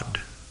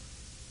God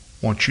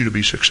wants you to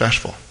be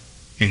successful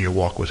in your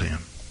walk with Him.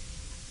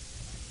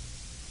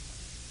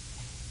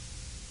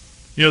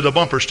 You know the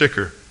bumper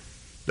sticker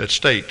that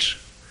states,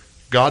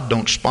 God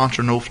don't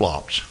sponsor no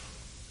flops.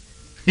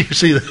 You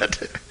see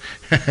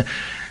that?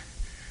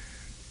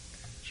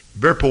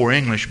 Very poor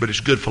English, but it's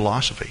good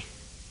philosophy.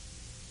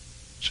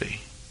 See,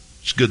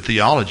 it's good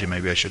theology,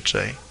 maybe I should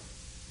say.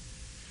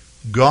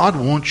 God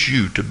wants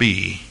you to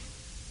be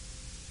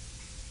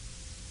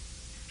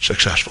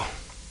successful.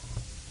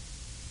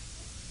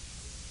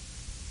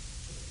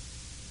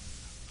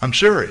 I'm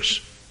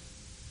serious.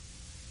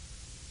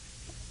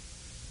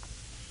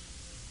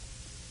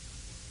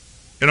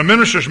 In a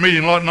minister's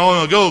meeting not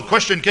long ago, a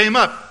question came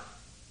up.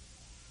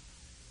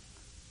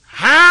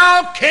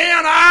 How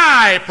can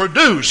I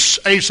produce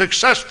a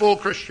successful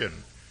Christian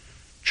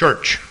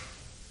church?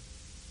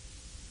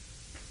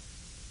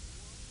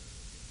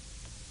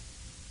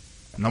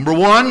 Number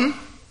one,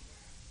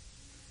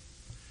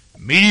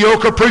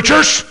 mediocre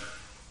preachers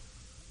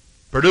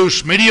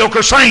produce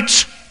mediocre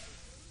saints.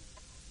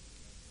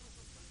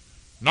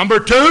 Number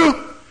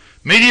two,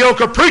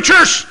 mediocre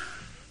preachers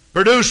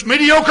produce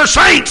mediocre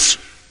saints.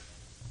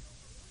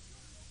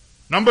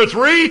 Number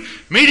three,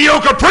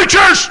 mediocre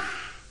preachers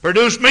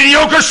produce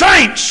mediocre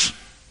saints.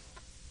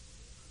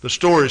 The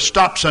story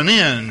stops and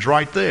ends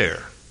right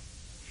there.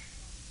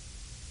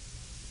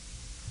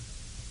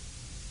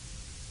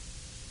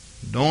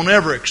 Don't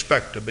ever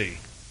expect to be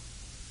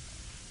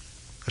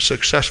a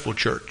successful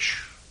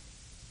church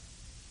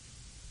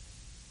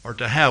or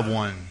to have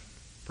one.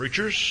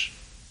 Preachers,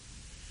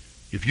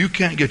 if you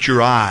can't get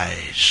your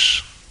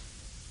eyes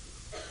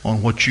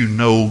on what you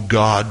know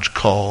God's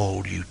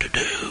called you to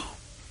do,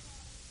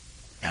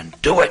 and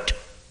do it.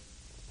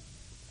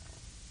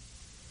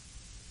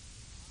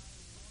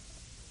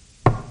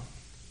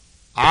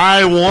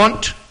 I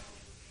want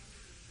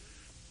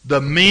the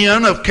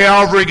men of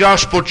Calvary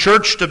Gospel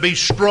Church to be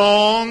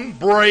strong,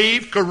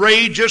 brave,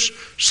 courageous,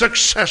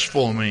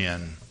 successful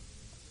men.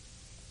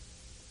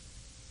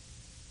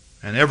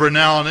 And every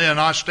now and then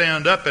I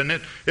stand up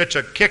and it's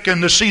a kick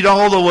in the seat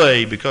all the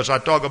way because I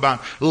talk about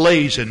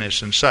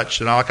laziness and such,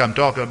 and like I'm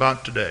talking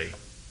about today.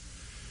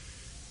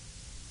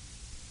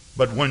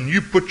 But when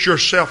you put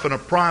yourself in a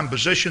prime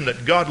position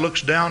that God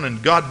looks down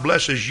and God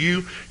blesses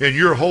you and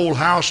your whole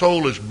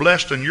household is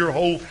blessed and your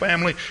whole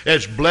family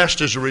is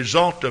blessed as a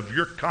result of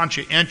your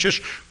conscientious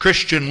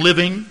Christian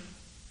living,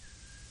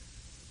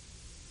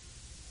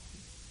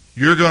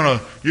 you're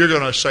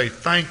gonna say,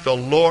 thank the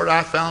Lord,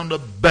 I found a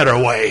better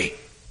way.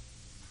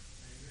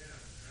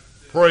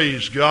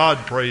 Praise God,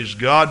 praise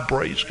God,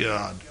 praise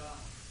God.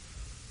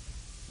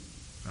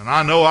 And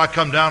I know I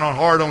come down on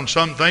hard on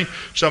something.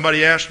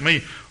 Somebody asked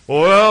me,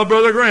 well,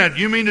 Brother Grant,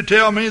 you mean to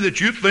tell me that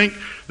you think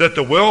that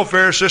the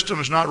welfare system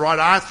is not right?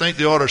 I think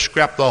they ought to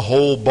scrap the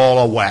whole ball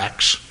of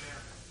wax.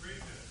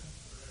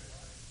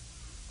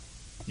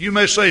 You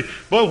may say,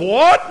 but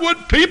what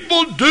would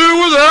people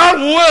do without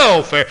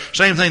welfare?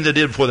 Same thing they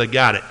did before they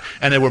got it,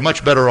 and they were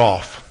much better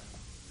off.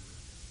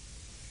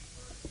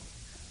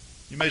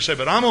 You may say,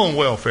 but I'm on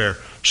welfare,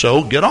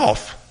 so get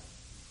off.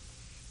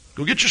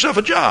 Go get yourself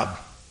a job.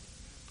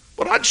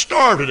 But I'd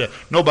starve to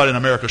death. Nobody in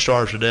America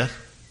starves to death.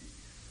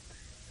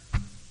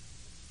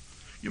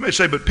 You may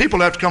say, but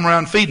people have to come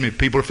around and feed me.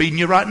 People are feeding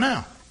you right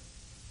now.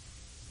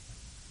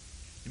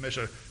 You may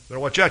say, better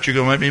watch out, you're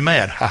going to make me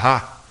mad. Ha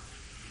ha.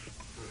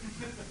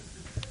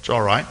 It's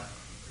all right.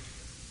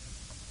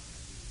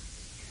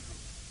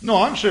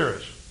 No, I'm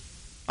serious.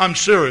 I'm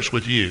serious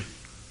with you.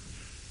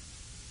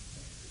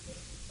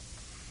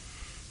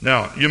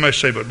 Now, you may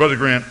say, but Brother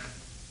Grant,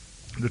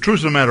 the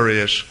truth of the matter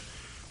is,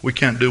 we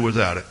can't do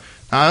without it.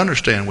 Now, I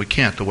understand we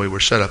can't the way we're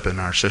set up in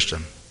our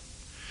system.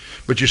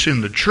 But you see,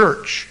 in the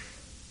church,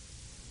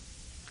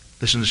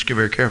 listen to this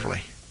very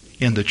carefully.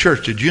 In the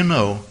church, did you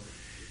know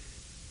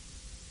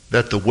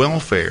that the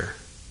welfare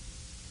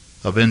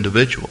of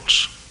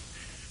individuals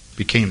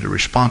became the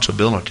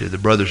responsibility of the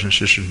brothers and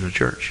sisters in the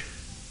church?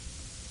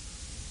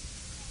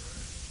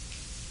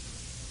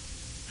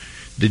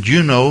 Did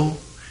you know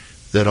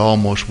that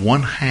almost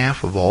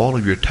 1/2 of all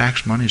of your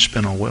tax money is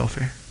spent on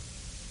welfare?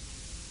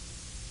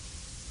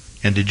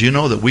 And did you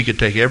know that we could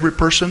take every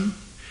person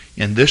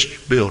in this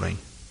building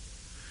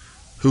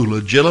who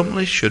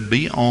legitimately should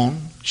be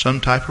on some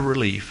type of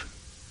relief,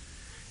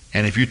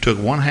 and if you took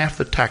 1/2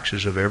 the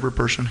taxes of every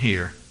person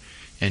here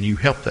and you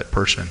helped that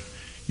person,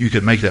 you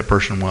could make that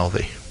person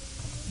wealthy.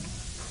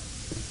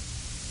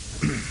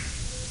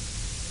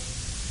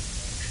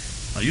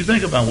 Now you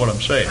think about what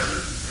I'm saying.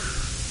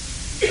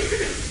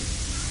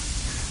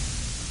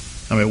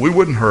 I mean, we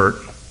wouldn't hurt.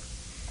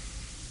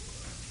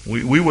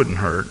 We wouldn't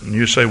hurt. And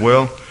you say,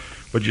 well,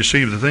 but you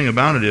see, the thing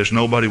about it is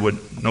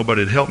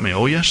nobody'd help me.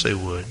 Oh, yes, they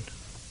would.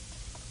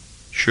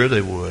 Sure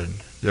they would.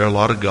 There are a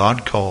lot of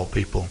God-called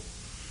people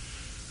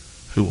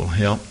who will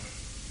help.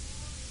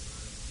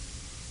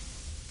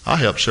 I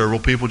helped several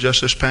people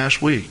just this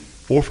past week.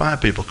 4 or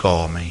 5 people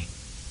called me,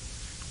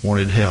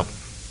 wanted help.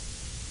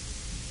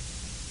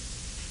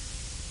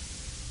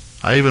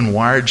 I even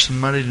wired some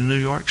money to New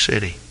York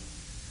City.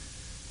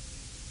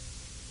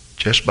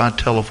 Just by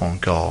telephone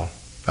call.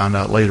 Found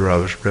out later I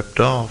was ripped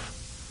off.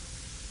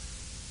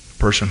 The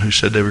person who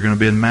said they were going to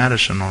be in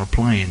Madison on a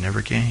plane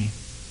never came.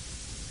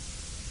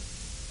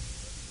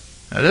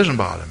 That doesn't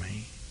bother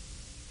me.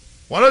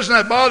 Why doesn't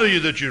that bother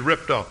you that you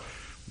ripped off?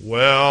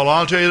 Well,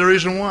 I'll tell you the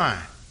reason why.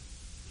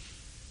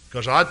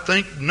 Because I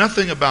think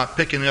nothing about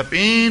picking up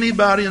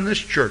anybody in this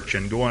church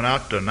and going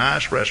out to a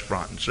nice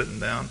restaurant and sitting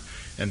down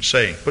and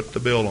saying, put the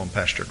bill on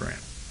Pastor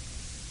Grant.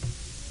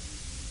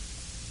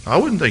 I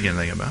wouldn't think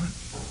anything about it.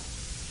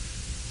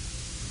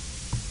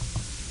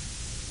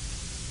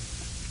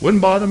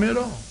 Wouldn't bother me at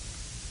all.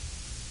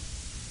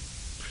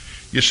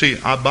 You see,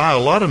 I buy a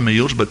lot of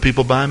meals, but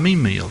people buy me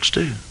meals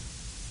too.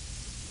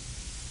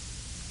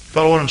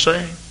 Follow what I'm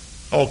saying?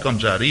 All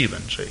comes out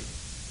even, see.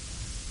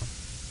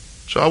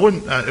 So it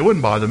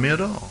wouldn't bother me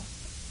at all.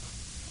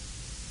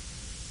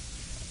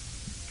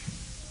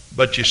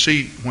 But you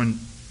see, when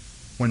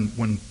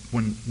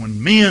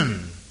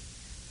men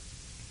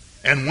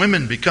and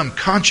women become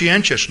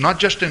conscientious, not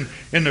just in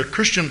their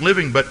Christian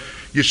living, but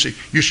you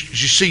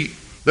see,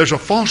 there's a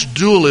false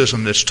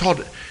dualism that's taught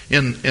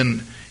in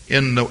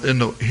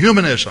the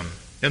humanism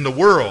in the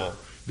world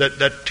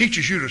that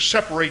teaches you to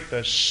separate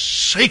the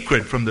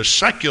sacred from the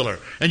secular.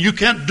 And you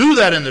can't do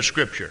that in the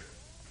Scripture.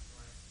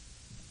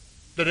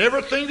 That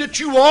everything that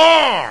you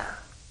are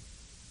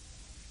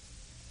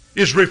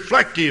is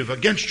reflective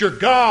against your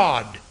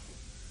God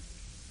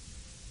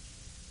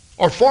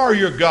or for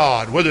your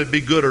God, whether it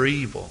be good or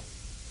evil.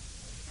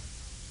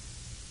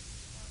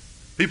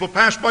 People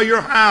pass by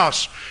your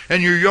house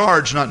and your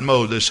yard's not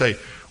mowed. They say,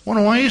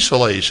 wonder why he's so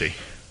lazy.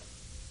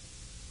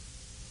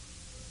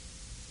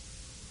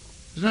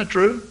 Isn't that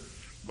true?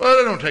 Well,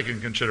 they don't take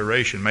into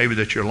consideration maybe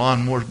that your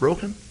lawnmower's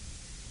broken.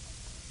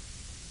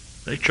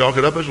 They chalk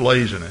it up as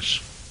laziness.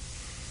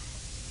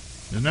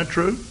 Isn't that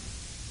true?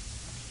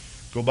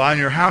 Go by and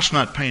your house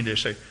not painted. They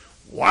say,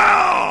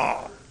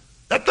 wow,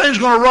 that thing's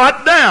going to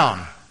rot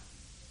down.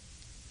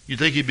 You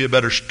think he'd be a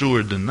better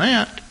steward than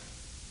that?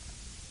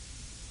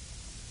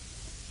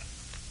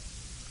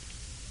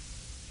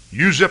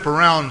 You zip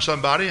around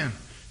somebody and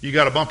you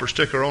got a bumper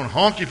sticker on,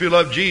 honk if you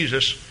love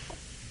Jesus,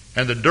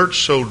 and the dirt's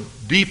so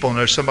deep on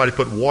there, somebody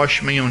put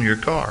wash me on your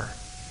car.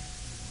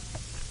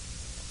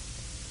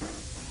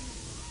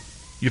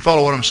 You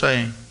follow what I'm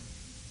saying?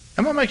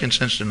 Am I making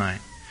sense tonight?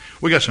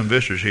 We got some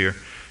visitors here,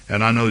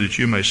 and I know that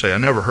you may say, I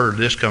never heard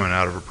this coming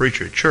out of a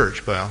preacher at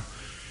church. Well,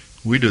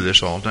 we do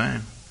this all the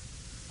time.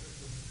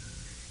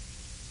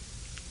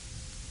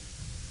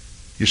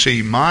 You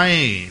see, my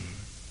aim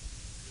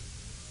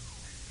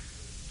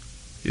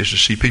is to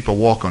see people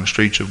walk on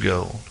streets of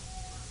gold.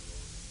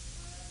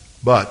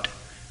 But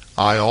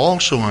I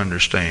also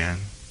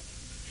understand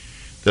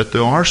that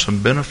there are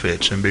some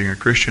benefits in being a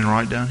Christian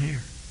right down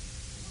here.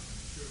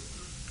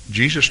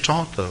 Jesus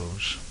taught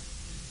those.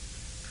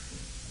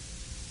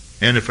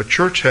 And if a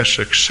church has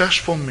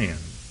successful men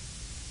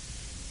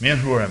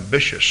who are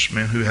ambitious,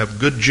 men who have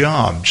good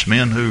jobs,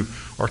 men who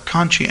are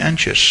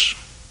conscientious,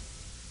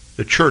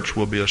 the church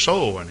will be a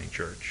soul-winning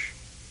church.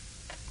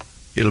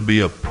 It'll be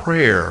a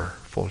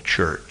prayerful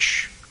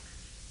church.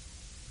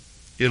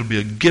 It'll be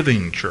a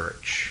giving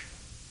church.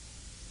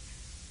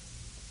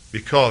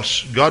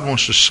 Because God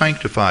wants to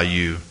sanctify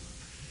you.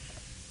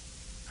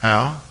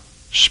 How?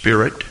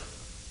 Spirit.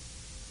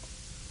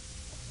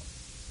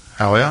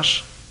 How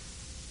else?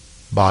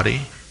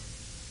 Body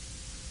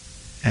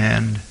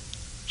and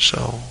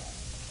soul.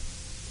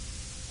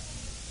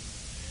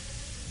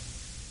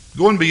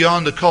 Going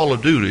beyond the call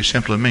of duty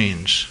simply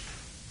means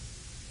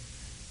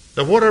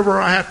that whatever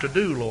I have to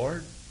do,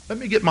 Lord, let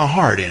me get my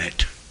heart in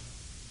it.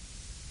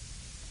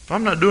 If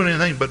I'm not doing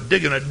anything but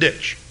digging a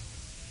ditch.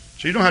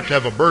 So you don't have to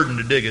have a burden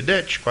to dig a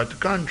ditch, quite the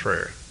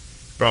contrary.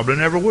 Probably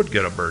never would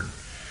get a burden.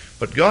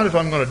 But God, if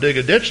I'm going to dig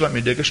a ditch, let me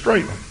dig a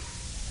straight one.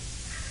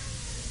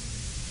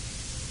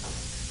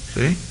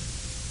 See?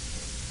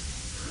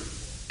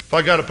 If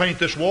I got to paint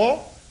this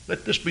wall,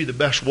 let this be the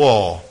best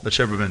wall that's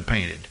ever been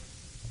painted.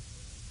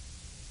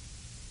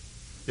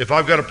 If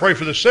I've got to pray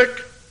for the sick,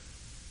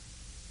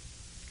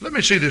 let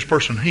me see this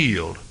person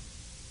healed.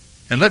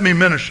 And let me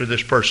minister to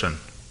this person.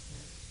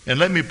 And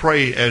let me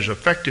pray as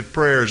effective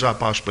prayer as I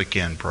possibly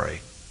can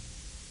pray.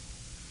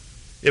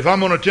 If I'm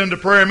going to attend a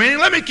prayer meeting,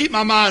 let me keep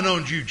my mind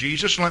on you,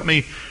 Jesus. Let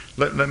me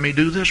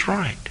do this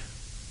right.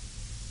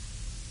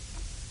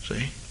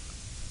 See?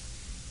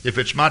 If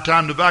it's my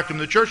time to vacuum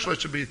the church, let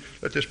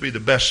this be the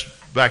best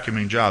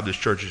vacuuming job this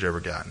church has ever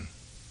gotten.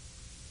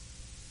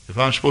 If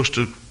I'm supposed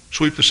to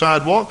sweep the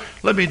sidewalk,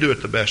 let me do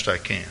it the best I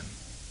can.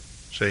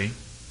 See?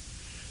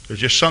 There's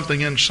just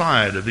something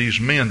inside of these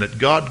men that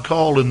God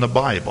called in the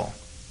Bible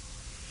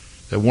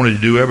that wanted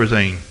to do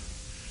everything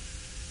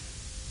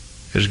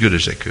as good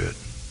as they could.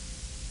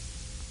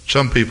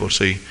 Some people,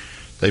 see,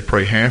 they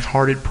pray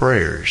half-hearted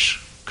prayers.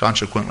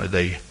 Consequently,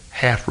 they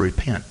half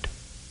repent.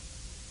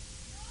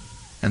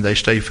 And they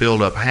stay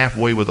filled up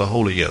halfway with the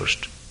Holy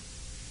Ghost.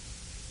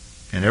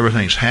 And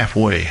everything's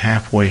halfway,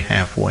 halfway,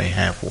 halfway,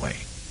 halfway.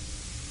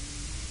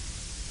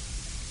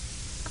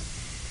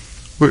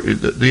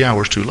 The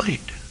hour's too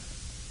late.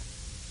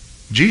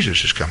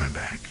 Jesus is coming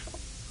back.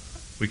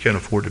 We can't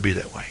afford to be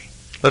that way.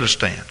 Let us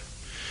stand.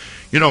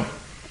 You know,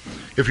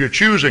 if you're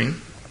choosing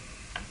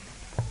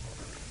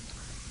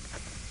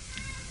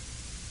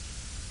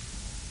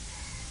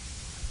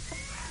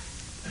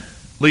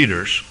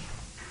leaders,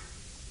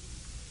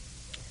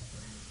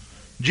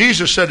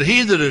 Jesus said,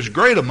 he that is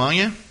great among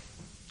you,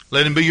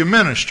 let him be your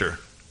minister.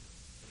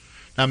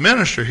 Now,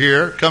 minister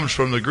here comes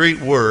from the Greek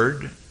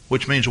word,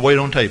 which means wait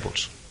on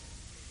tables.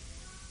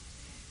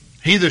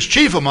 He that's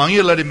chief among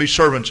you, let him be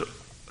servant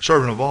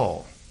of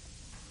all.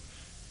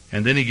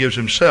 And then he gives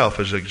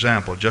himself as an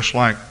example, just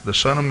like the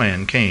Son of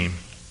Man came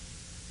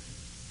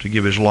to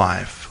give his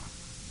life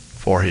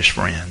for his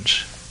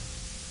friends.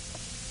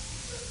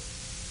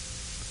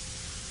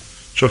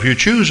 So if you're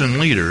choosing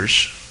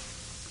leaders,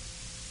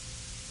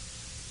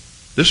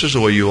 this is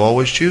the way you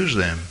always choose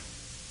them.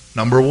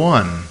 Number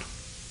one,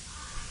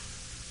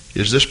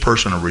 is this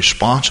person a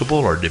responsible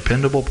or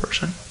dependable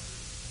person?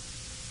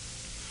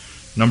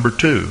 Number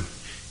two,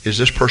 is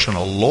this person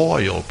a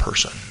loyal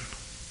person?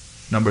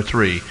 Number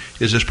three,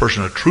 is this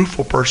person a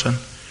truthful person?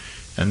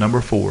 And number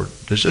four,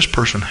 does this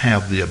person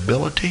have the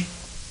ability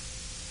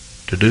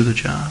to do the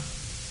job?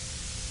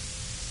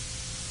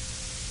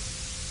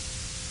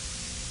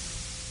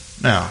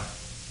 Now,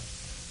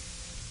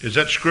 is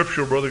that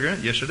scriptural, Brother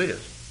Grant? Yes, it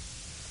is.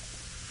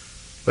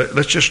 But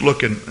let's just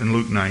look in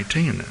Luke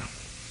 19 now.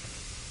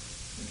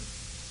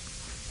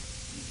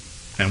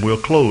 And we'll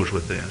close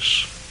with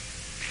this.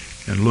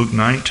 In Luke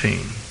 19,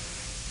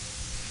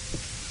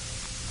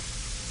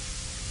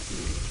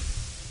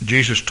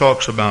 Jesus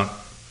talks about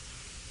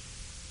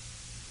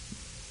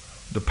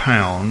the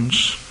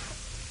pounds.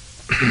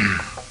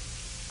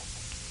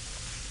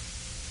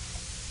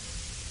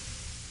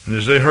 And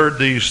as they heard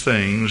these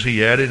things,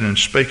 he added and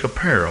spake a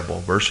parable,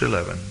 verse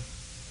 11,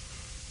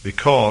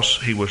 because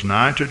he was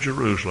nigh to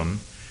Jerusalem,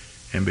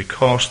 and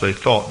because they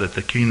thought that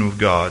the kingdom of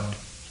God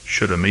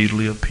should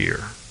immediately appear.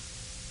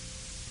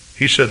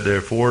 He said,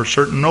 therefore, a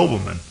certain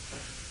nobleman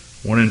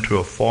went into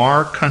a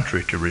far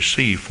country to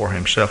receive for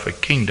himself a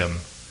kingdom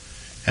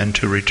and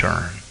to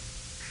return.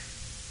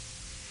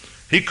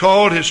 He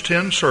called his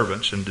 10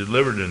 servants and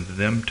delivered unto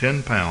them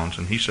 10 pounds,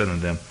 and he said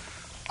unto them,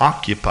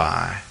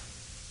 occupy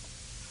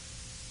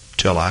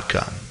till I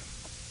come.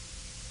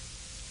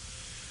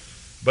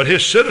 But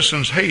his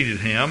citizens hated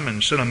him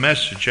and sent a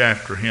message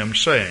after him,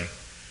 saying,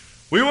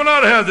 we will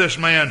not have this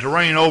man to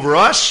reign over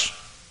us.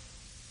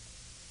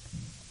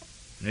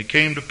 And it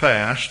came to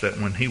pass that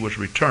when he was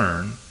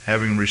returned,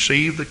 having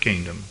received the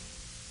kingdom,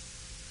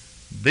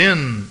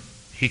 then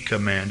he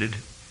commanded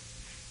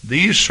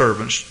these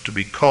servants to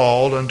be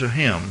called unto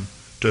him,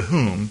 to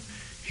whom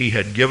he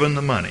had given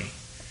the money,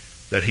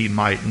 that he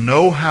might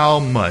know how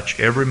much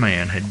every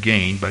man had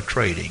gained by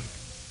trading.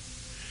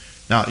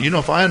 Now,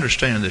 if I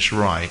understand this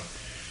right,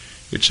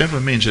 it simply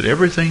means that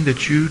everything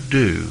that you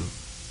do,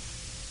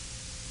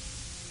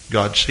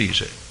 God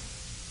sees it.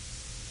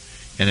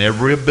 And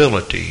every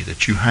ability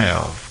that you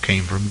have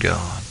came from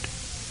God.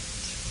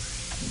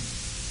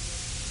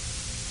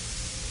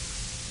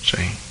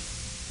 See?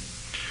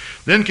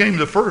 Then came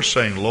the first,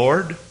 saying,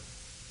 Lord,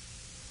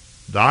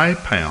 thy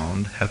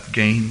pound hath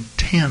gained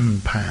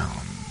 10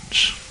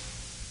 pounds.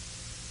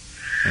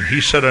 And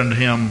he said unto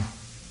him,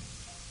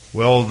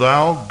 well,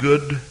 thou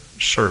good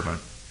servant,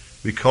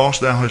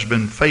 because thou hast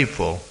been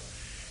faithful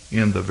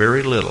in the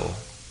very little.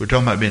 We're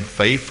talking about being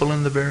faithful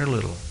in the very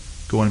little,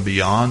 going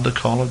beyond the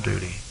call of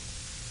duty.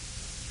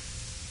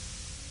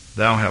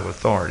 Thou have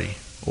authority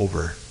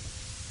over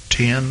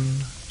 10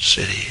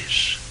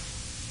 cities.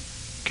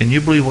 Can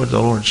you believe what the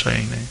Lord's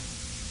saying there?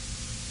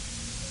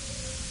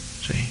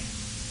 See?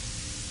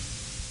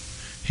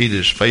 He that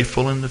is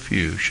faithful in the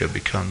few shall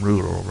become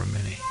ruler over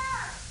many.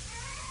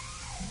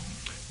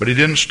 But he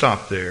didn't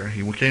stop there.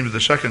 He came to the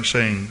second,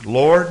 saying,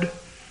 Lord,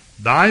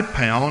 thy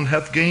pound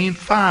hath gained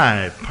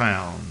 5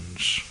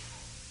 pounds.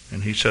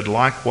 And he said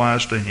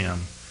likewise to him,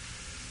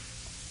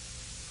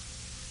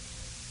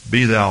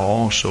 be thou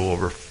also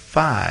over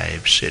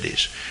 5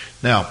 cities.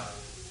 Now,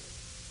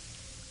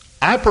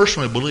 I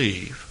personally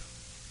believe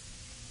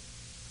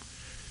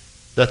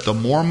that the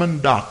Mormon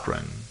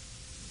doctrine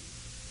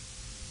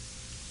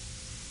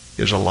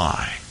is a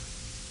lie.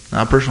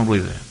 Now, I personally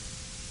believe that.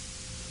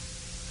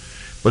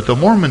 But the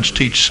Mormons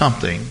teach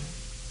something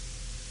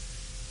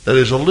that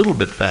is a little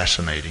bit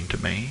fascinating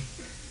to me.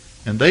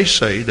 And they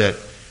say that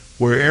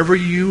wherever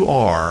you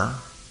are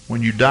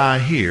when you die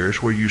here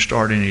is where you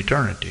start in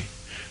eternity.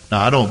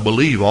 Now, I don't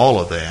believe all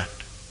of that.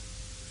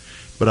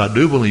 But I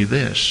do believe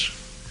this.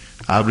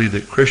 I believe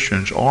that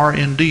Christians are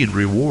indeed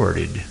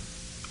rewarded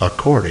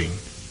according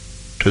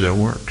to their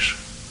works.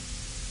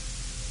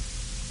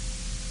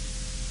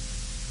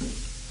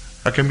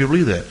 How can you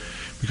believe that?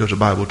 Because the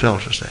Bible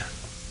tells us that.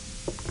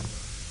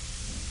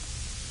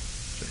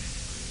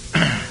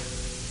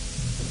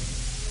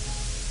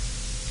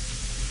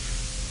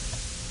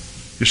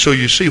 So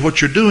you see,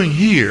 what you're doing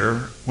here,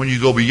 when you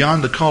go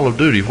beyond the call of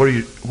duty, what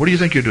do you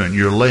think you're doing?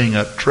 You're laying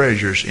up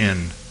treasures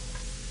in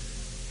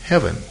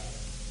heaven.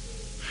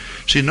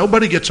 See,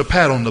 nobody gets a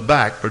pat on the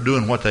back for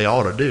doing what they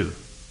ought to do.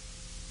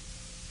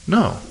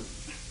 No.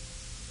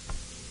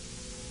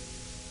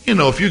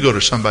 If you go to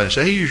somebody and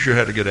say, hey, you sure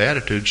had a good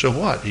attitude, so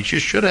what? He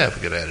just should have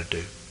a good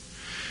attitude.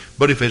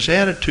 But if his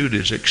attitude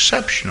is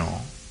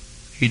exceptional,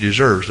 he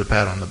deserves the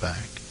pat on the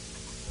back.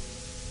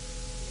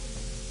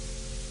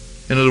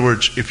 In other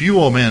words, if you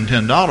owe a man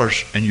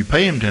 $10 and you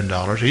pay him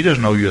 $10, he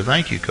doesn't owe you a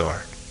thank you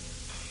card.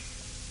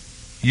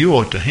 You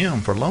owe it to him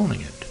for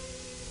loaning it.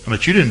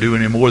 But you didn't do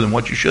any more than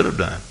what you should have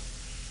done.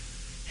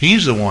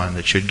 He's the one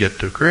that should get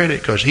the credit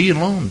because he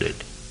loaned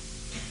it.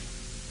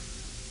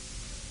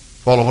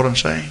 Follow what I'm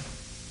saying?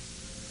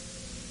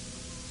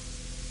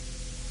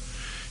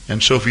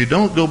 And so if you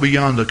don't go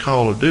beyond the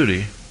call of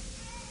duty,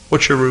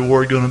 what's your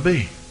reward going to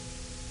be?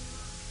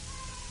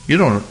 You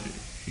don't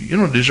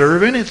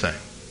deserve anything.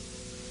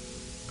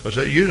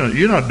 Because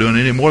you're not doing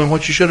any more than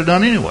what you should have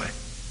done anyway.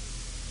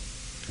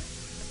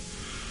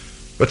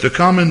 But the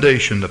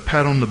commendation, the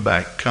pat on the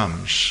back,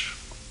 comes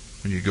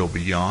when you go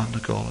beyond the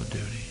call of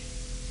duty.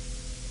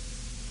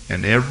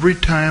 And every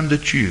time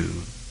that you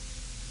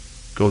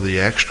go the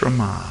extra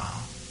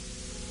mile,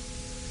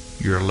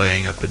 you're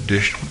laying up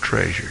additional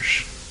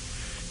treasures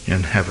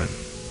in heaven.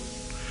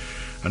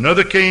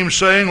 Another came,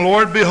 saying,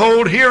 Lord,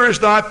 behold, here is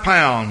thy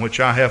pound, which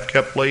I have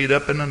kept laid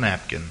up in a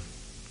napkin.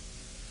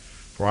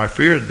 For I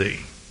feared thee,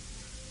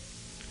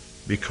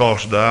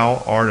 because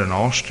thou art an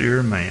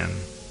austere man.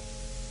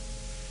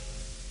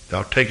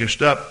 Thou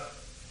takest up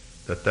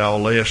that thou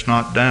layest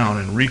not down,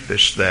 and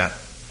reapest that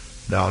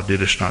thou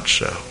didst not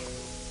sow.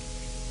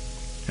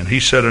 And he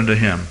said unto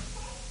him,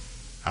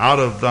 Out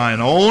of thine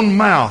own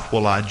mouth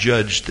will I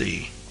judge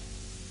thee,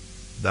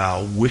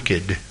 thou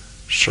wicked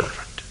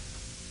servant.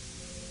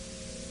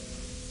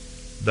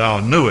 Thou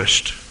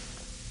knewest.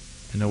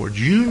 In other words,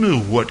 you knew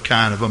what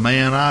kind of a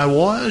man I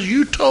was.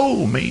 You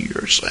told me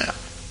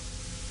yourself.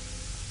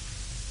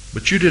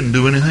 But you didn't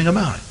do anything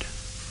about it.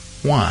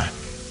 Why?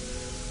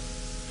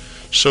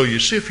 So you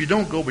see, if you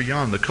don't go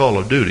beyond the call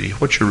of duty,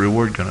 what's your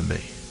reward going to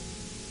be?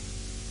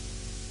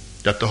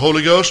 Got the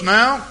Holy Ghost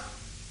now?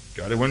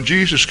 Got it when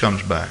Jesus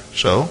comes back.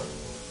 So,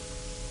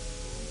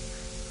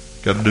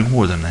 got to do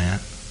more than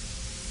that.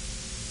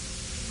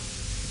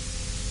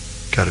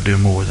 Got to do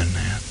more than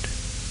that.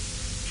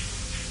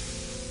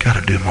 Got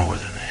to do more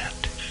than that.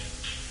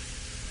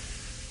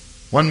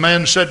 One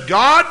man said,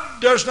 God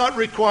does not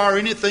require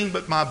anything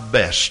but my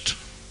best.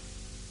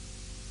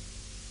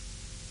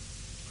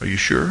 Are you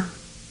sure?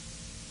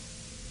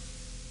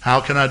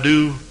 How can I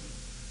do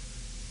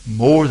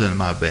more than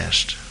my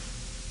best?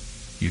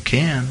 You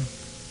can.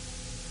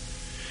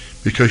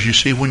 Because you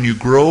see, when you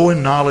grow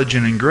in knowledge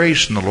and in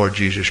grace in the Lord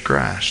Jesus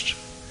Christ,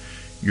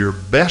 your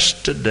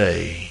best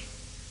today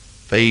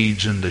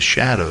fades into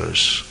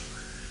shadows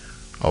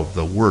of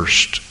the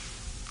worst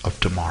of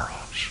tomorrow.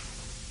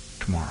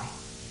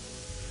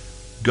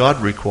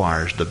 God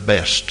requires the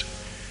best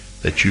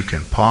that you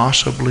can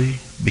possibly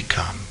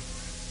become.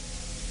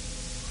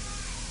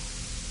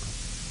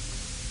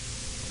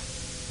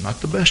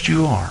 Not the best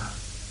you are.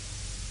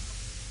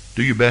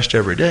 Do your best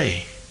every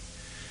day.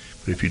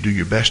 But if you do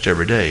your best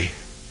every day,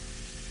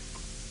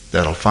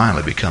 that'll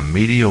finally become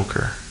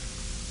mediocre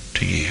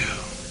to you.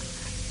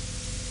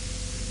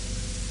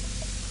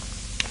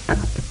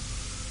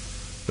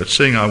 Let's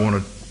sing, I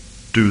want to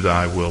do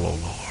thy will, O Lord.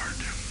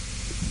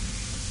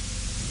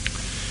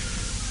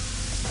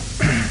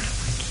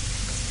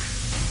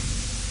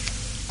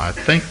 I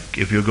think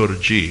if you'll go to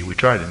G, we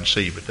tried it in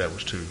C, but that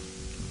was too.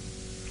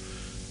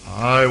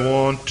 I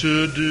want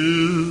to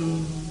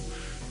do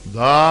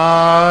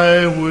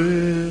thy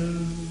will,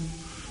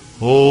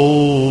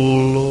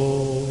 O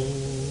Lord.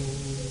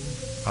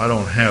 I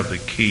don't have the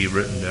key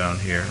written down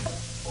here.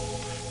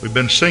 We've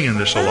been singing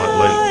this a lot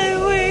lately.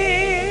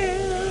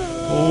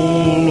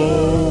 O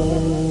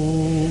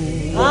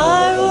Lord,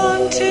 I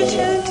want you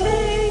to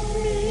take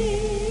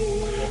me,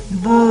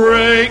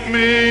 break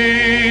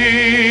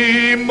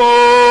me,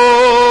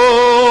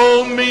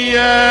 mold me,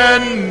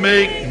 and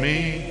make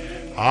me.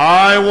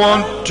 I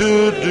want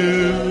to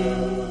do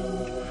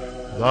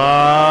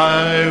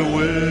thy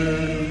will,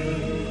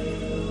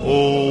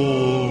 O